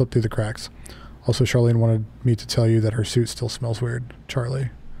 Maybe they slipped through the cracks. Also, Charlene wanted me to tell you that her suit still smells weird.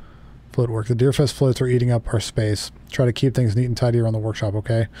 Charlie. Float work. The Deerfest floats are eating up our space. Try to keep things neat and tidy around the workshop,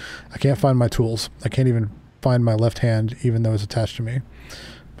 okay? I can't find my tools. I can't even find my left hand, even though it's attached to me.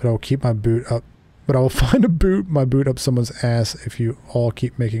 But I will keep my boot up. But I will find my boot up someone's ass if you all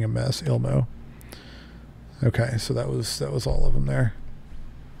keep making a mess, Ilmo. Okay, so that was all of them there.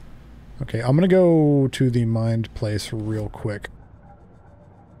 Okay, I'm gonna go to the mind place real quick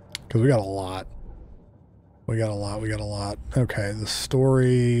because we got a lot. We got a lot. Okay, the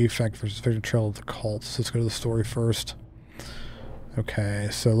story, fact versus fiction, trail of the cults. Let's go to the story first. Okay,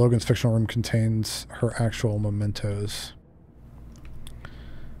 so Logan's fictional room contains her actual mementos.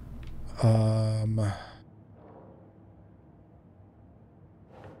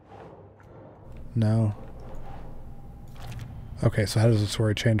 No. Okay, so how does the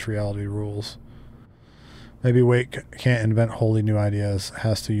story change reality rules? Maybe Wake can't invent wholly new ideas,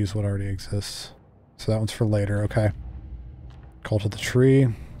 has to use what already exists. So that one's for later, okay. Cult of the Tree.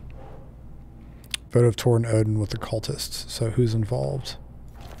 Photo of Tor and Odin with the cultists. So who's involved?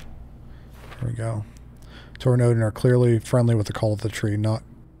 Here we go. Tor and Odin are clearly friendly with the Cult of the Tree, not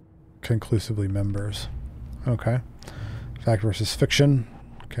conclusively members. Okay. Fact versus fiction.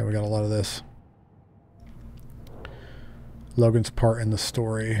 Okay, we got a lot of this. Logan's part in the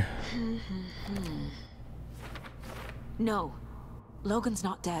story. No. Logan's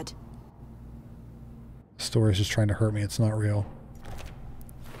not dead. The story's just trying to hurt me. It's not real.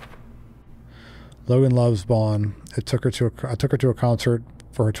 Logan loves Bond. I took her to a concert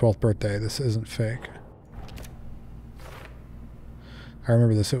for her 12th birthday. This isn't fake. I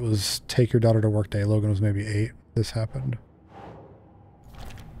remember this. It was take your daughter to work day. Logan was maybe 8. This happened.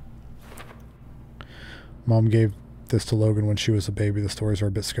 Mom gave this to Logan when she was a baby. The stories are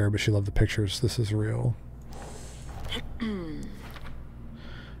a bit scary, but she loved the pictures. This is real.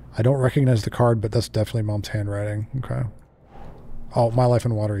 I don't recognize the card, but that's definitely Mom's handwriting. Okay. Oh, My Life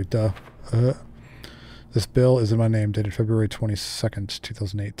in WATERY. Duh. This bill is in my name, dated February 22nd,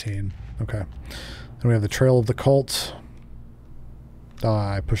 2018. Okay. Then we have the Trail of the Cult.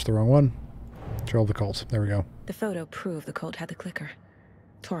 I pushed the wrong one. Trail of the Cult. There we go. The photo proved the cult had the clicker.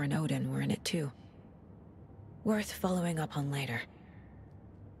 Tor and Odin were in it too. Worth following up on later.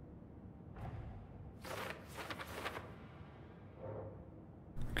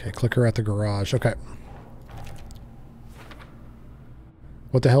 Okay, clicker at the garage. Okay.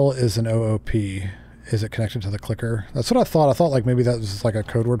 What the hell is an OOP? Is it connected to the clicker? That's what I thought. I thought like maybe that was like a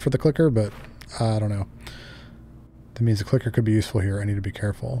code word for the clicker, but I don't know. That means the clicker could be useful here. I need to be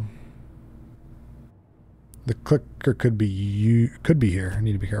careful. The clicker could be here. I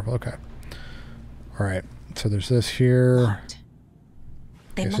need to be careful. Okay. All right. So there's this here. Locked.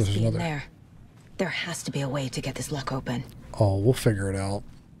 They Okay, so must there's be another. in there. There has to be a way to get this lock open. Oh, we'll figure it out.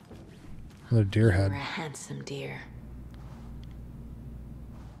 Another deer You're head. a handsome deer.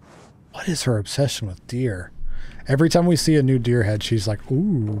 What is her obsession with deer? Every time we see a new deer head, she's like,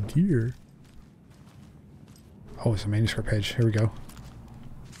 ooh, deer. Oh, it's a manuscript page. Here we go.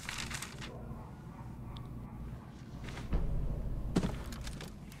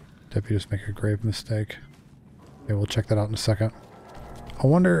 Deputies make a grave mistake. Okay, we'll check that out in a second. I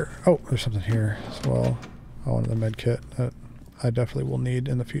wonder... Oh, there's something here as well. I wanted the med kit that I definitely will need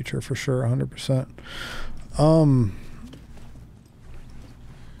in the future for sure, 100%.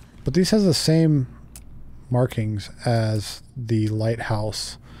 But these has the same markings as the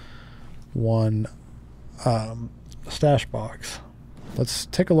lighthouse one stash box. Let's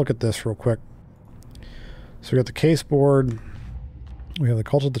take a look at this real quick. So we got the case board. We have the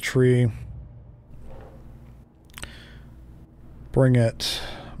Cult of the Tree. Bring it.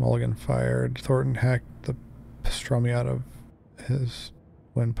 Mulligan fired. Thornton hacked the pastrami out of his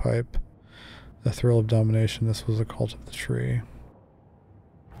windpipe. The Thrill of Domination. This was the Cult of the Tree.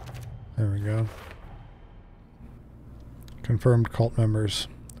 There we go. Confirmed cult members.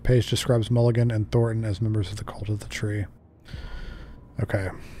 The page describes Mulligan and Thornton as members of the Cult of the Tree. Okay.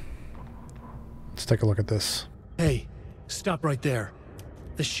 Let's take a look at this. Hey, stop right there.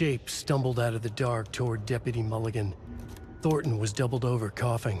 The shape stumbled out of the dark toward Deputy Mulligan. Thornton was doubled over,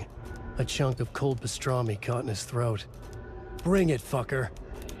 coughing. A chunk of cold pastrami caught in his throat. Bring it, fucker.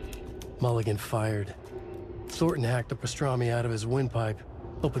 Mulligan fired. Thornton hacked the pastrami out of his windpipe,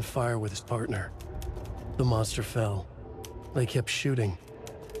 opened fire with his partner. The monster fell. They kept shooting.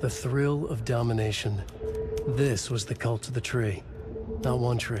 The thrill of domination. This was the Cult of the Tree. Not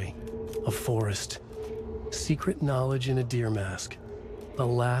one tree, a forest. Secret knowledge in a deer mask. The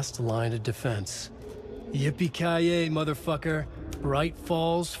last line of defense. Yippee-ki-yay, motherfucker. Bright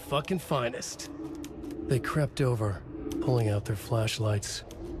Falls' fucking finest. They crept over, pulling out their flashlights.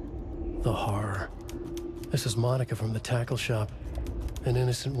 The horror. This is Monica from the tackle shop. An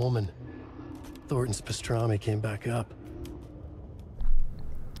innocent woman. Thornton's pastrami came back up.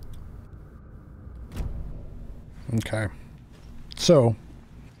 Okay. So,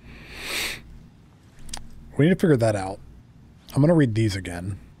 we need to figure that out. I'm going to read these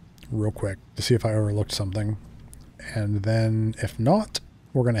again real quick to see if I overlooked something. And then, if not,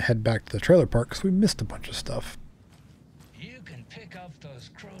 we're going to head back to the trailer park because we missed a bunch of stuff. You can pick up those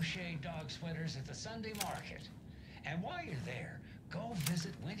crochet dog sweaters at the Sunday market. And while you're there, go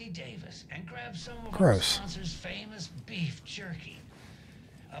visit Wendy Davis and grab some of our sponsors' famous beef jerky.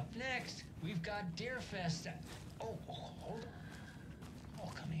 Up next, we've got Deerfest. Oh, hold on.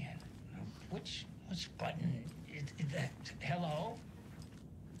 Oh, come in. Which button is that? Hello?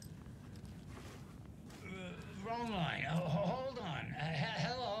 Wrong line. Oh, hold on.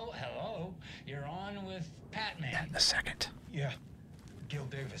 Hello. You're on with Patman. In a second. Yeah, Gil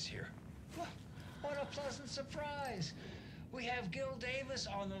Davis here. What a pleasant surprise. We have Gil Davis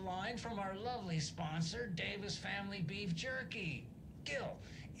on the line from our lovely sponsor, Davis Family Beef Jerky. Gil,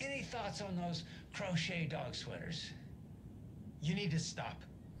 any thoughts on those crochet dog sweaters? You need to stop.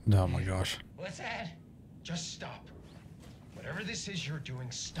 Oh my gosh. What's that? Just stop. Whatever this is you're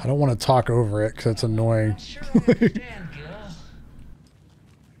doing, stop. I don't want to talk over it because it's annoying. I'm sure I understand, Gil.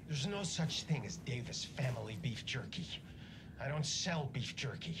 There's no such thing as Davis Family Beef Jerky. I don't sell beef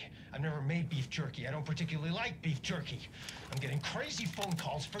jerky. I've never made beef jerky. I don't particularly like beef jerky. I'm getting crazy phone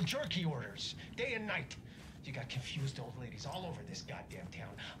calls for jerky orders, day and night. You got confused old ladies all over this goddamn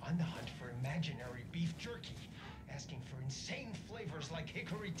town on the hunt for imaginary beef jerky, asking for insane flavors like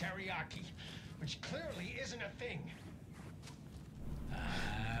hickory teriyaki, which clearly isn't a thing.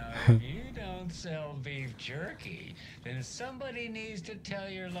 If you don't sell beef jerky, then somebody needs to tell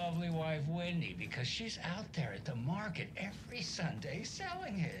your lovely wife Wendy, because she's out there at the market every Sunday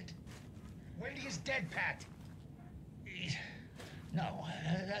selling it. Wendy is dead, Pat. No,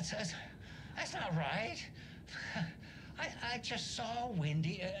 that's That's not right. I just saw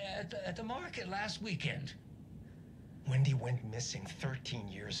Wendy at the market last weekend. Wendy went missing 13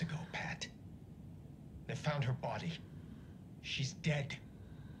 years ago, Pat. They found her body. She's dead.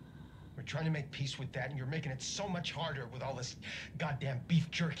 We're trying to make peace with that, and you're making it so much harder with all this goddamn beef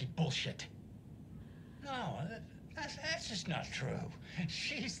jerky bullshit. No, that's just not true.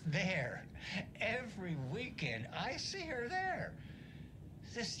 She's there. Every weekend, I see her there.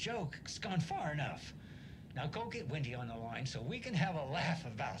 This joke's gone far enough. Now go get Wendy on the line so we can have a laugh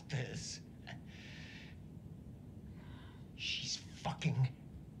about this. She's fucking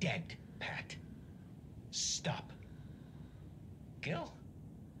dead, Pat. Stop. Gil?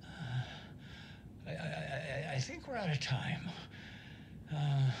 I think we're out of time.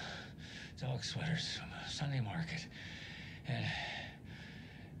 Dog sweaters, Sunday market. And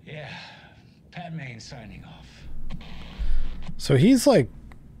yeah, Pat Maine signing off. So he's like,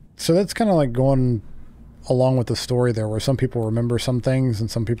 so that's kind of like going along with the story there, where some people remember some things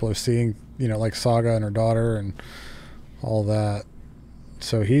and some people are seeing, you know, like Saga and her daughter and all that.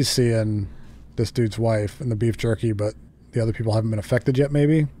 So he's seeing this dude's wife and the beef jerky, but the other people haven't been affected yet,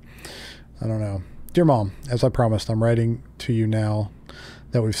 maybe. I don't know. Dear Mom, as I promised, I'm writing to you now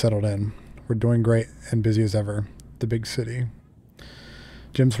that we've settled in. We're doing great and busy as ever. The big city.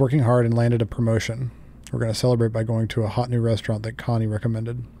 Jim's working hard and landed a promotion. We're going to celebrate by going to a hot new restaurant that Connie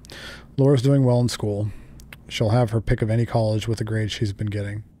recommended. Laura's doing well in school. She'll have her pick of any college with the grades she's been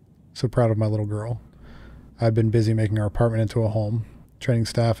getting. So proud of my little girl. I've been busy making our apartment into a home, training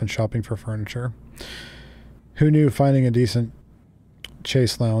staff and shopping for furniture. Who knew finding a decent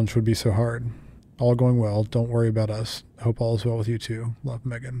Chase lounge would be so hard? All going well. Don't worry about us. Hope all is well with you too. Love,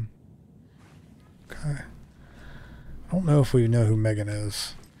 Megan. Okay. I don't know if we know who Megan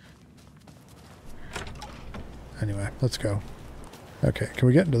is. Anyway, let's go. Okay, can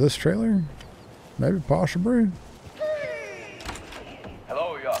we get into this trailer? Maybe, possibly.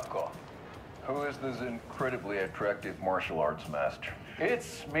 Hello, Yako. Who is this incredibly attractive martial arts master?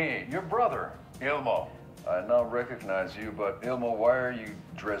 It's me, your brother, Ilmo. I now recognize you, but Ilmo, why are you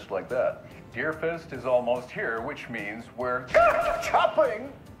dressed like that? Deerfest is almost here, which means we're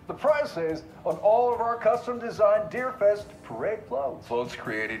chopping the prices on all of our custom-designed Deerfest parade floats. Floats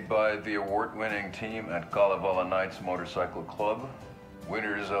created by the award-winning team at Kalevala Knights Motorcycle Club.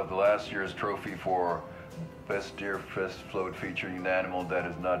 Winners of the last year's trophy for Best Deerfest float featuring an animal that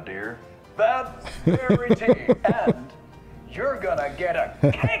is not deer. That very team. And you're gonna get a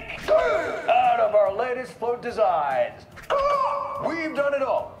kick out of our latest float designs. We've done it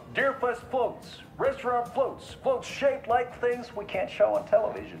all. Deerfest floats, restaurant floats, floats shaped like things we can't show on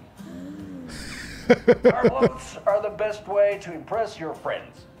television. Our floats are the best way to impress your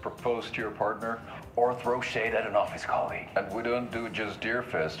friends, propose to your partner, or throw shade at an office colleague. And we don't do just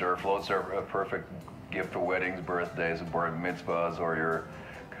Deerfest. Our floats are a perfect gift for weddings, birthdays, bar mitzvahs, or your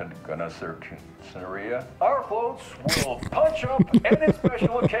Scenaria. Our floats will punch up any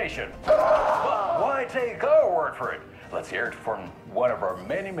special occasion. But why take our word for it? Let's hear it from one of our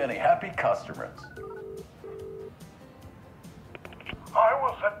many, many happy customers. I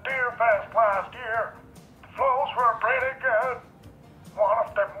was at Deerfest last year. Floats were pretty good. One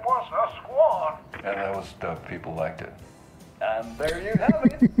of them was a swan. And that was stuff people liked it. And there you have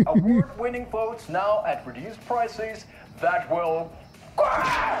it. Award-winning floats now at reduced prices that will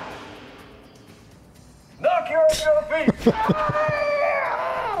knock you off your feet.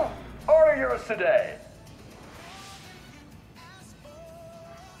 Order yours today.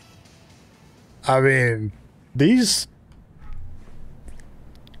 I mean, these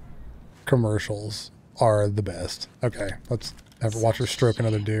commercials are the best. Okay, let's watch her stroke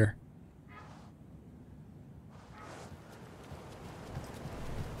another deer.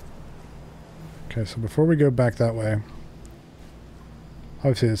 Okay, so before we go back that way,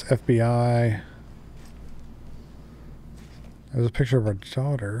 obviously it's FBI. There's a picture of our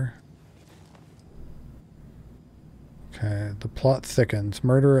daughter. Okay, the plot thickens.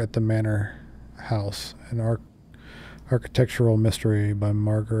 Murder at the Manor House, an architectural mystery by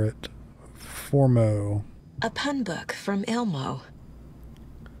Margaret Formo. A pun book from Ilmo.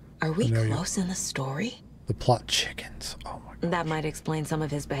 Are we close in the story? The plot chickens. Oh my god. That might explain some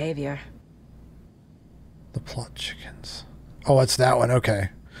of his behavior. The plot chickens. Oh, it's that one. Okay.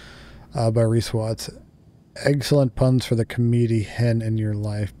 By Reese Watts. Excellent puns for the comedy hen in your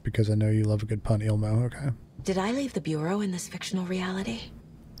life, because I know you love a good pun, Ilmo. Okay. Did I leave the Bureau in this fictional reality?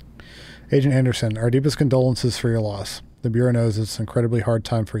 Agent Anderson, our deepest condolences for your loss. The Bureau knows it's an incredibly hard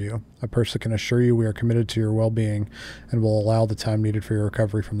time for you. I personally can assure you we are committed to your well-being and will allow the time needed for your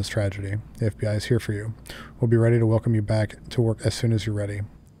recovery from this tragedy. The FBI is here for you. We'll be ready to welcome you back to work as soon as you're ready.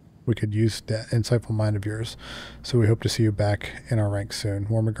 We could use that insightful mind of yours, so we hope to see you back in our ranks soon.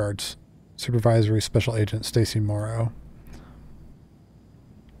 Warm regards, Supervisory Special Agent Stacy Morrow.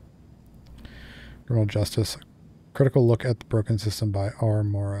 Criminal Justice. Critical look at the broken system by R.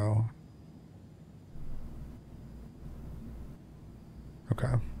 Morrow.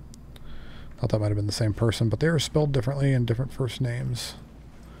 Okay. Thought that might have been the same person, but they were spelled differently in different first names.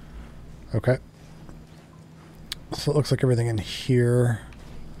 Okay. So it looks like everything in here.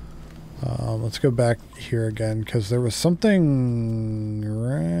 Let's go back here again, because there was something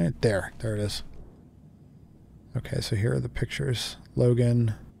right there. There it is. Okay, so here are the pictures.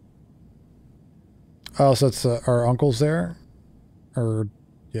 Logan. Oh, so it's our uncles there? Or,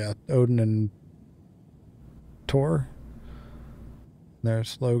 yeah, Odin and Tor.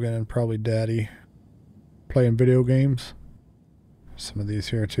 There's Logan and probably Daddy playing video games. Some of these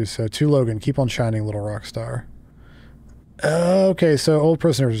here too. So to Logan, keep on shining, little rock star. Okay, so Old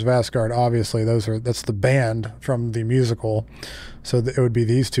Prisoners of Asgard, obviously that's the band from the musical. So it would be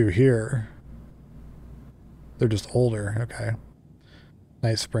these two here. They're just older. Okay.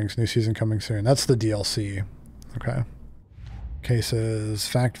 Night Springs, new season coming soon. That's the DLC. Okay. Cases,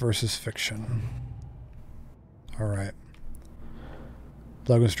 fact versus fiction. All right.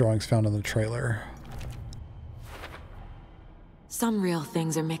 Logan's drawings found in the trailer. Some real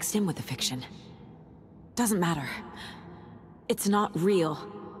things are mixed in with the fiction. Doesn't matter. It's not real.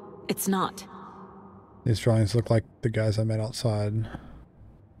 It's not. These drawings look like the guys I met outside.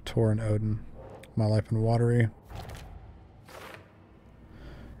 Tor and Odin. My life in WATERY.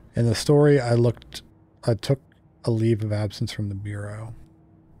 In the story, I took a leave of absence from the Bureau.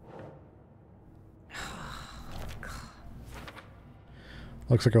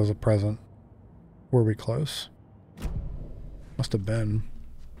 Looks like it was a present. Were we close? Must have been.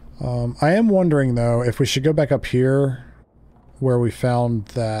 I am wondering, though, if we should go back up here where we found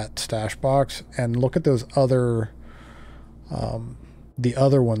that stash box and look at those other, the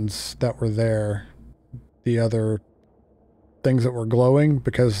other ones that were there, the other things that were glowing,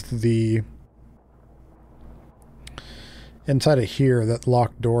 because the inside of here, that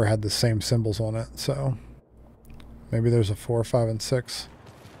locked door had the same symbols on it, so maybe there's a 4, 5, and 6.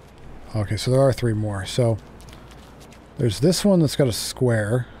 Okay, so there are 3 more. So there's this one that's got a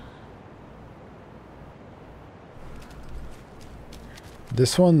square.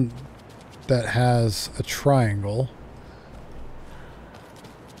 This one that has a triangle.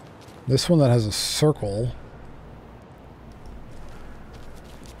 This one that has a circle.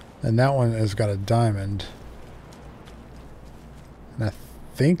 And that one has got a diamond. And I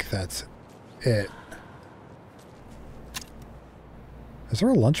think that's it. Is there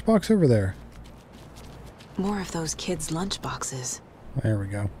a lunchbox over there? More of those kids' lunchboxes. There we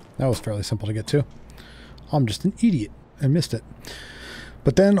go. That was fairly simple to get to. I'm just an idiot. I missed it.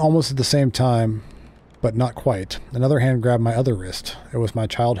 But then, almost at the same time, but not quite, another hand grabbed my other wrist. It was my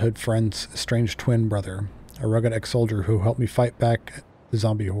childhood friend's estranged twin brother, a rugged ex-soldier who helped me fight back the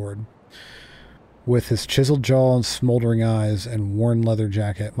zombie horde. With his chiseled jaw and smoldering eyes and worn leather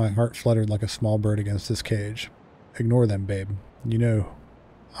jacket, my heart fluttered like a small bird against his cage. Ignore them, babe. You know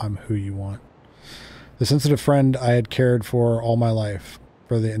I'm who you want. The sensitive friend I had cared for all my life,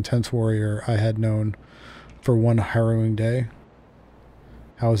 for the intense warrior I had known for one harrowing day.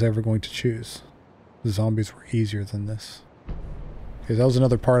 How was I ever going to choose? The zombies were easier than this. Okay, that was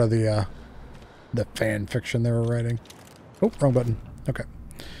another part of the fan fiction they were writing. Oh, wrong button. Okay.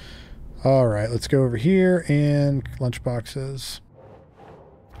 All right, let's go over here and lunchboxes.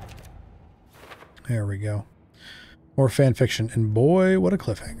 There we go. More fan fiction, and boy, what a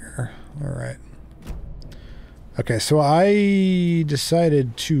cliffhanger. All right. Okay, so I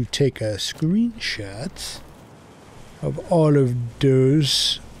decided to take a screenshot of all of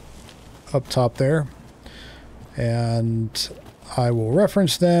those up top there, and I will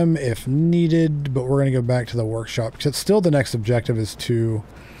reference them if needed, but we're going to go back to the workshop because it's still the next objective is to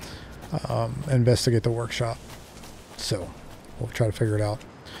investigate the workshop. So we'll try to figure it out.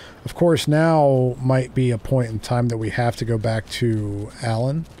 Of course, now might be a point in time that we have to go back to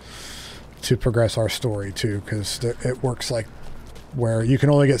Alan to progress our story too, because it works like where you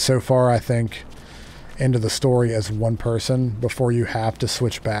can only get so far, I think, into the story as one person before you have to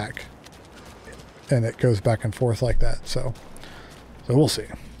switch back, and it goes back and forth like that. So we'll see.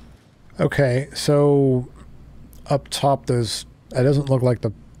 Okay, so up top, it doesn't look like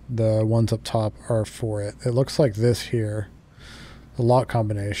the ones up top are for it. It looks like this here. The lock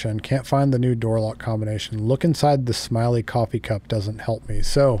combination. Can't find the new door lock combination. Look inside the smiley coffee cup doesn't help me.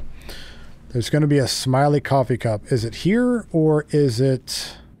 So there's going to be a smiley coffee cup. Is it here or is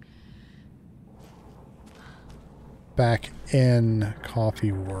it back in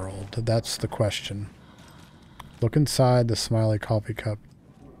Coffee World? That's the question. Look inside the Smiley Coffee Cup.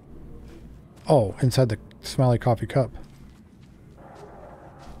 Oh, inside the Smiley Coffee Cup.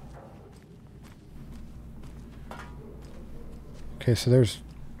 Okay, so there's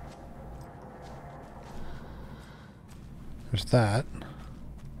that.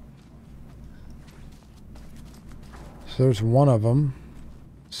 So there's one of them.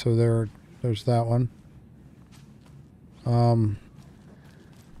 So there's that one.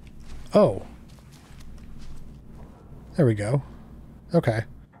 Oh. There we go. Okay.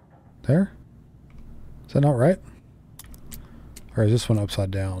 There? Is that not right? Or is this one upside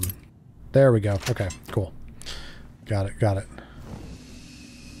down? There we go. Okay, cool. Got it, got it.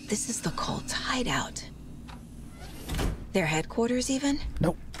 This is the cult's hideout. Their headquarters, even?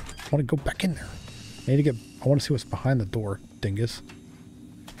 Nope. I want to go back in there. I want to see what's behind the door, dingus.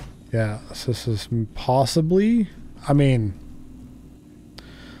 Yeah, so this is possibly... I mean...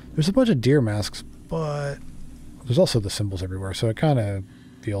 There's a bunch of deer masks, but... There's also the symbols everywhere, so it kind of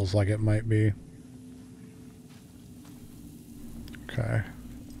feels like it might be. Okay.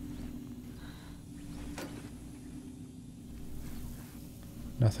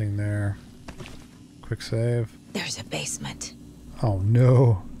 Nothing there. Quick save. There's a basement. Oh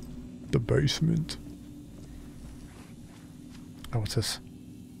no. The basement. Oh, what's this?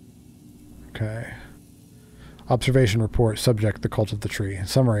 Okay. Observation report. Subject, the Cult of the Tree.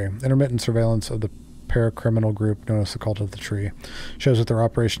 Summary. Intermittent surveillance of the paracriminal group known as the Cult of the Tree shows that their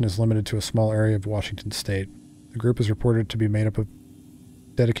operation is limited to a small area of Washington state. The group is reported to be made up of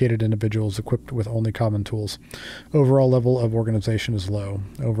dedicated individuals equipped with only common tools. Overall level of organization is low.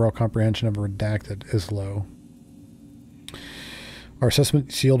 Overall comprehension of redacted is low. Our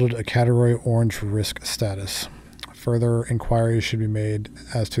assessment yielded a category orange risk status. Further inquiries should be made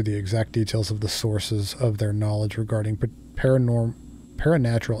as to the exact details of the sources of their knowledge regarding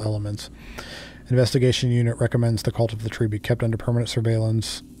paranatural elements. Investigation unit recommends the Cult of the Tree be kept under permanent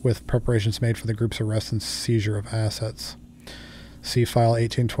surveillance with preparations made for the group's arrest and seizure of assets. See file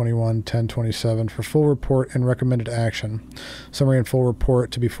 1821-1027 for full report and recommended action. Summary and full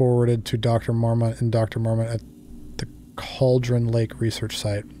report to be forwarded to Dr. Marmont and Dr. Marmont at the Cauldron Lake Research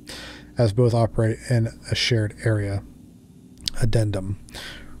Site, as both operate in a shared area. Addendum.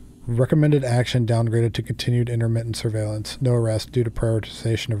 Recommended action downgraded to continued intermittent surveillance. No arrest due to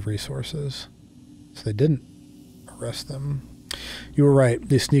prioritization of resources. So they didn't arrest them. You were right.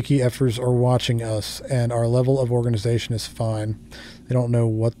 These sneaky efforts are watching us, and our level of organization is fine. They don't know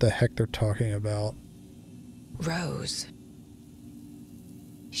what the heck they're talking about. Rose.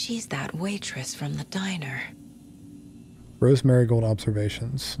 She's that waitress from the diner. Rose Marigold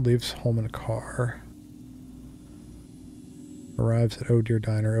observations. Leaves home in a car. Arrives at Oh Dear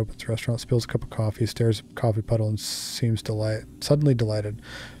Diner, opens restaurant, spills a cup of coffee, stares at coffee puddle, and seems suddenly delighted.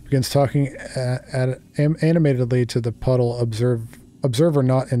 Begins talking animatedly to the puddle. Observer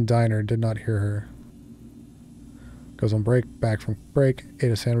not in diner, did not hear her. Goes on break, back from break,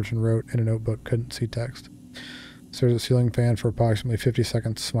 ate a sandwich and wrote in a notebook, couldn't see text. Stares at the ceiling fan for approximately 50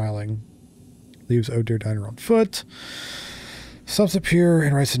 seconds, smiling. Leaves Oh Dear Diner on foot. Stops up here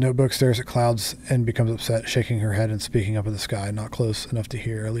and writes a notebook, stares at clouds, and becomes upset, shaking her head and speaking up at the sky, not close enough to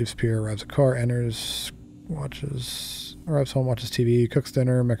hear. Leaves pier, arrives at car, enters, arrives home, watches TV, cooks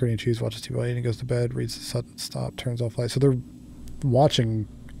dinner, macaroni and cheese, watches TV while eating, goes to bed, reads the sudden stop, turns off lights. So they're watching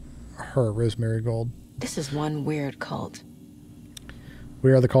her, Rose Marigold. This is one weird cult.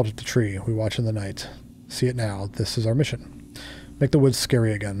 We are the Cult of the Tree. We watch in the night. See it now. This is our mission. Make the woods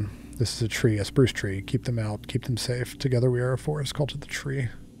scary again. This is a tree, a spruce tree. Keep them out. Keep them safe. Together we are a forest. Cult of the Tree.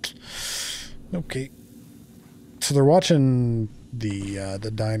 Okay. So they're watching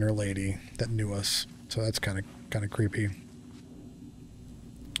the diner lady that knew us. So that's kind of creepy.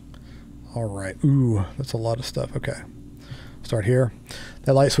 All right. Ooh, that's a lot of stuff. Okay. Start here.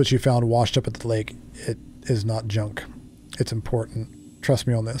 That light switch you found washed up at the lake. It is not junk. It's important. Trust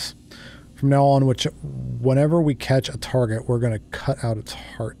me on this. From now on, whenever we catch a target, we're going to cut out its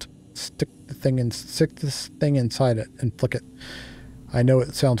heart. Stick this thing inside it and flick it. I know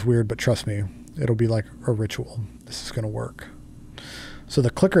it sounds weird, but trust me, it'll be like a ritual. This is going to work. So the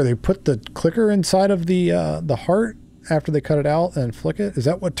clicker, they put the clicker inside of the heart after they cut it out and flick it. Is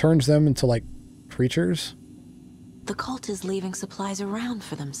that what turns them into like creatures? The cult is leaving supplies around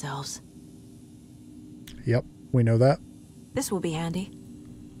for themselves. Yep, we know that. This will be handy.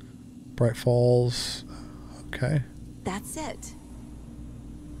 Bright Falls. Okay. That's it.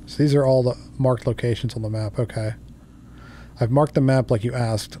 So these are all the marked locations on the map. Okay. I've marked the map like you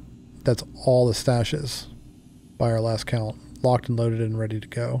asked. That's all the stashes by our last count. Locked and loaded and ready to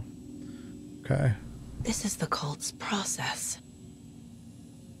go. Okay. This is the cult's process.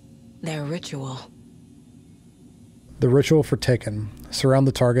 Their ritual. The ritual for Taken. Surround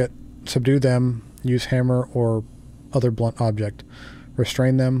the target, subdue them, use hammer or other blunt object.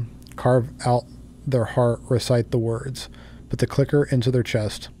 Restrain them, carve out their heart, recite the words. Put the clicker into their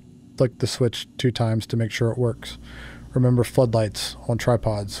chest. Flick the switch 2 times to make sure it works. Remember floodlights on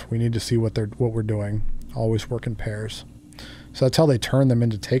tripods. We need to see what we're doing. Always work in pairs. So that's how they turn them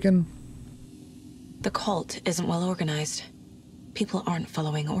into Taken? The cult isn't well organized. People aren't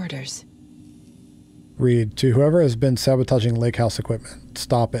following orders. Read, to whoever has been sabotaging lake house equipment,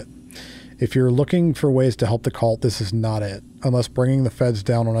 stop it. If you're looking for ways to help the cult, this is not it. Unless bringing the feds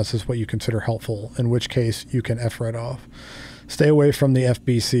down on us is what you consider helpful, in which case you can F right off. Stay away from the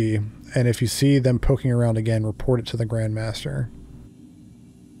FBC, and if you see them poking around again, report it to the Grand Master.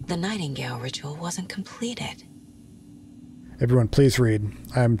 The Nightingale ritual wasn't completed. Everyone, please read.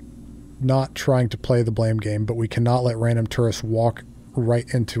 I'm not trying to play the blame game, but we cannot let random tourists walk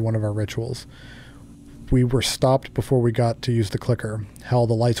right into one of our rituals. We were stopped before we got to use the clicker. Hell,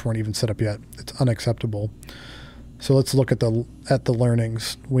 the lights weren't even set up yet. It's unacceptable. So let's look at the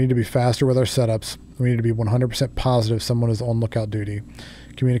learnings. We need to be faster with our setups. We need to be 100% positive someone is on lookout duty.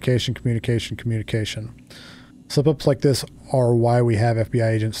 Communication, communication, communication. Slip-ups like this are why we have FBI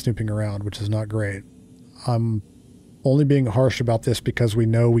agents snooping around, which is not great. I'm only being harsh about this because we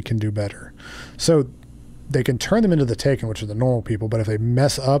know we can do better. So they can turn them into the Taken, which are the normal people, but if they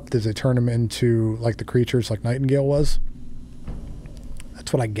mess up, does they turn them into like the creatures like Nightingale was?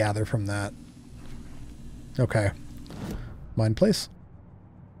 That's what I gather from that. Okay. Mind place.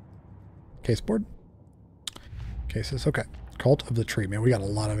 Case board. Cases. Okay. Cult of the Tree. Man, we got a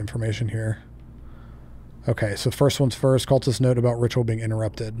lot of information here. Okay, so first one's first. Cultist note about ritual being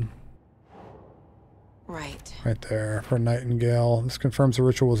interrupted. Right. Right there. For Nightingale. This confirms the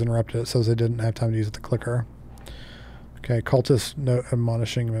ritual was interrupted. It says they didn't have time to use the clicker. Okay, cultist note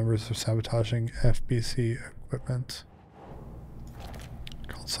admonishing members of sabotaging FBC equipment.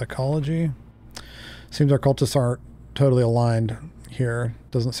 Cult psychology. Seems our cultists aren't totally aligned here.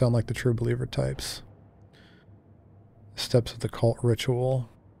 Doesn't sound like the true believer types. Steps of the cult ritual.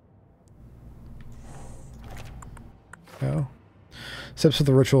 No. Steps of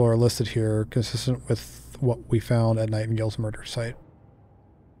the ritual are listed here, consistent with what we found at Nightingale's murder site.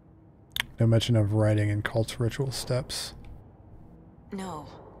 No mention of writing in cult's ritual steps. No.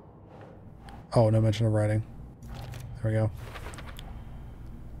 Oh, no mention of writing. There we go.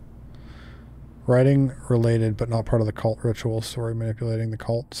 Writing related, but not part of the cult ritual. Story manipulating the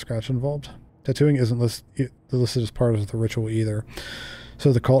cult. Scratch involved. Tattooing isn't listed as part of the ritual either.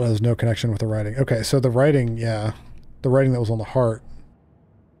 So the cult has no connection with the writing. Okay, so the writing, yeah. The writing that was on the heart.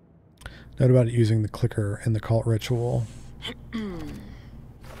 Note about it using the clicker in the cult ritual.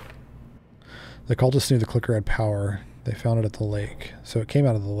 The cultists knew the clicker had power. They found it at the lake. So it came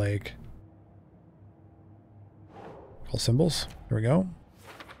out of the lake. Cult symbols. Here we go.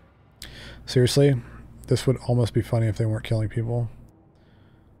 Seriously, this would almost be funny if they weren't killing people.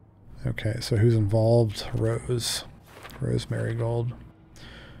 Okay, so who's involved? Rose. Rose Marigold.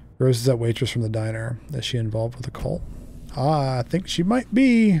 Rose is that waitress from the diner. Is she involved with the cult? Ah, I think she might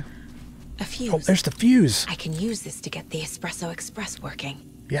be. A fuse. Oh, there's the fuse. I can use this to get the Espresso Express working.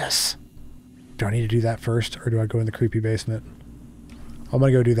 Yes. Do I need to do that first, or do I go in the creepy basement? I'm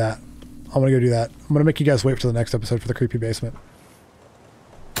going to go do that. I'm going to make you guys wait for the next episode for the creepy basement.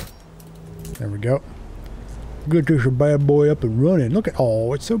 There we go. Get this bad boy up and running. Look at,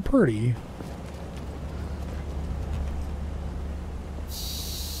 oh, it's so pretty.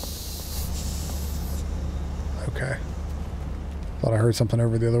 Okay. Thought I heard something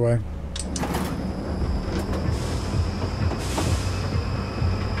over the other way.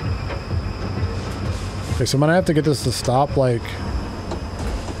 Okay, so I'm gonna have to get this to stop, like...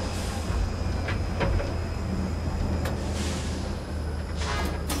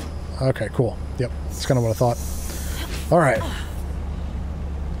 Okay, cool. Yep, that's kind of what I thought. All right.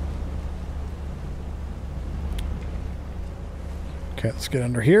 Okay, let's get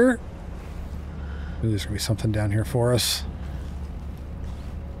under here. There's gonna be something down here for us.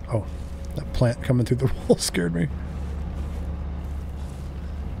 Oh, that plant coming through the wall scared me.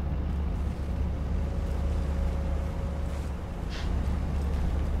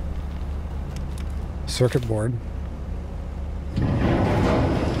 Circuit board.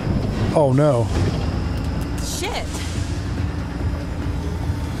 Oh no. Shit.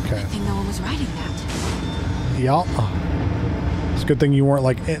 Okay. I think no one was writing that. Yeah. It's a good thing you weren't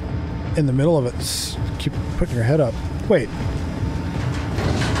like in the middle of it. Just keep putting your head up. Wait.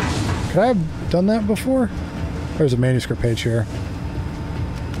 Could I have done that before? There's a manuscript page here.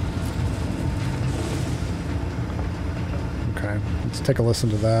 Let's take a listen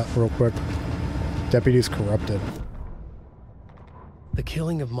to that real quick. Deputies corrupted. The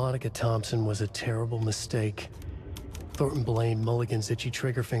killing of Monica Thompson was a terrible mistake. Thornton blamed Mulligan's itchy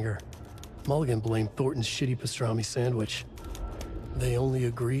trigger finger. Mulligan blamed Thornton's shitty pastrami sandwich. They only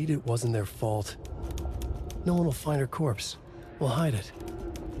agreed it wasn't their fault. No one will find her corpse. We'll hide it.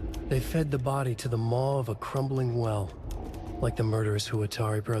 They fed the body to the maw of a crumbling well, like the murderous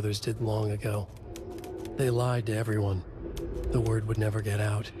Huatari brothers did long ago. They lied to everyone. The word would never get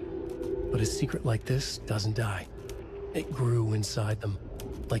out. But a secret like this doesn't die. It grew inside them,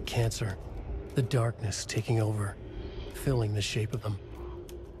 like cancer. The darkness taking over, filling the shape of them.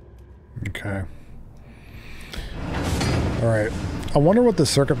 Okay. All right. I wonder what the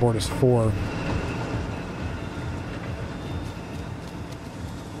circuit board is for.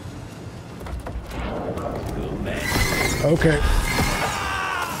 Okay.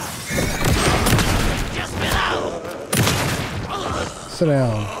 Sit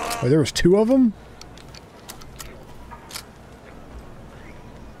down. Wait, there was 2 of them?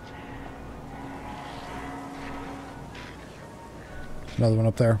 Another one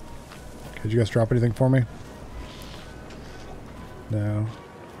up there. Did you guys drop anything for me? No.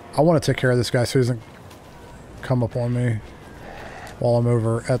 I want to take care of this guy so he doesn't come up on me while I'm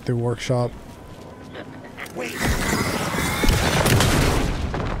over at the workshop. Wait.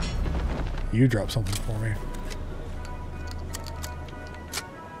 You drop something for me.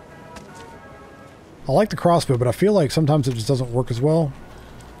 I like the crossbow, but I feel like sometimes it just doesn't work as well.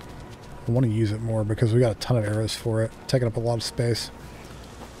 I want to use it more because we got a ton of arrows for it, taking up a lot of space.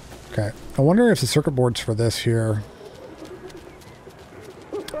 Okay, I wonder if the circuit board's for this here.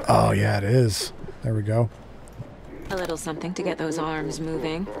 Oh yeah, it is. There we go. A little something to get those arms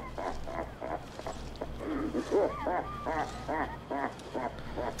moving.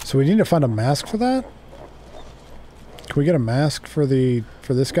 So we need to find a mask for that? Can we get a mask for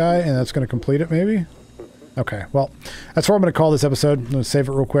this guy and that's going to complete it maybe? Okay, well, that's where I'm going to call this episode. I'm going to save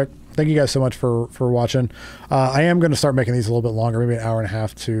it real quick. Thank you guys so much for watching. I am going to start making these a little bit longer, maybe an hour and a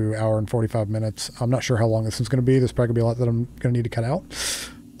half to hour and 45 minutes. I'm not sure how long this is going to be. There's probably going to be a lot that I'm going to need to cut out.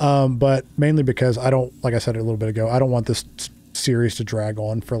 But mainly because I don't, like I said a little bit ago, I don't want this series to drag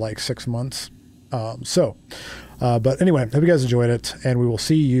on for like 6 months. But anyway, hope you guys enjoyed it, and we will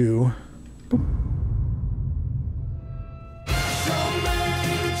see you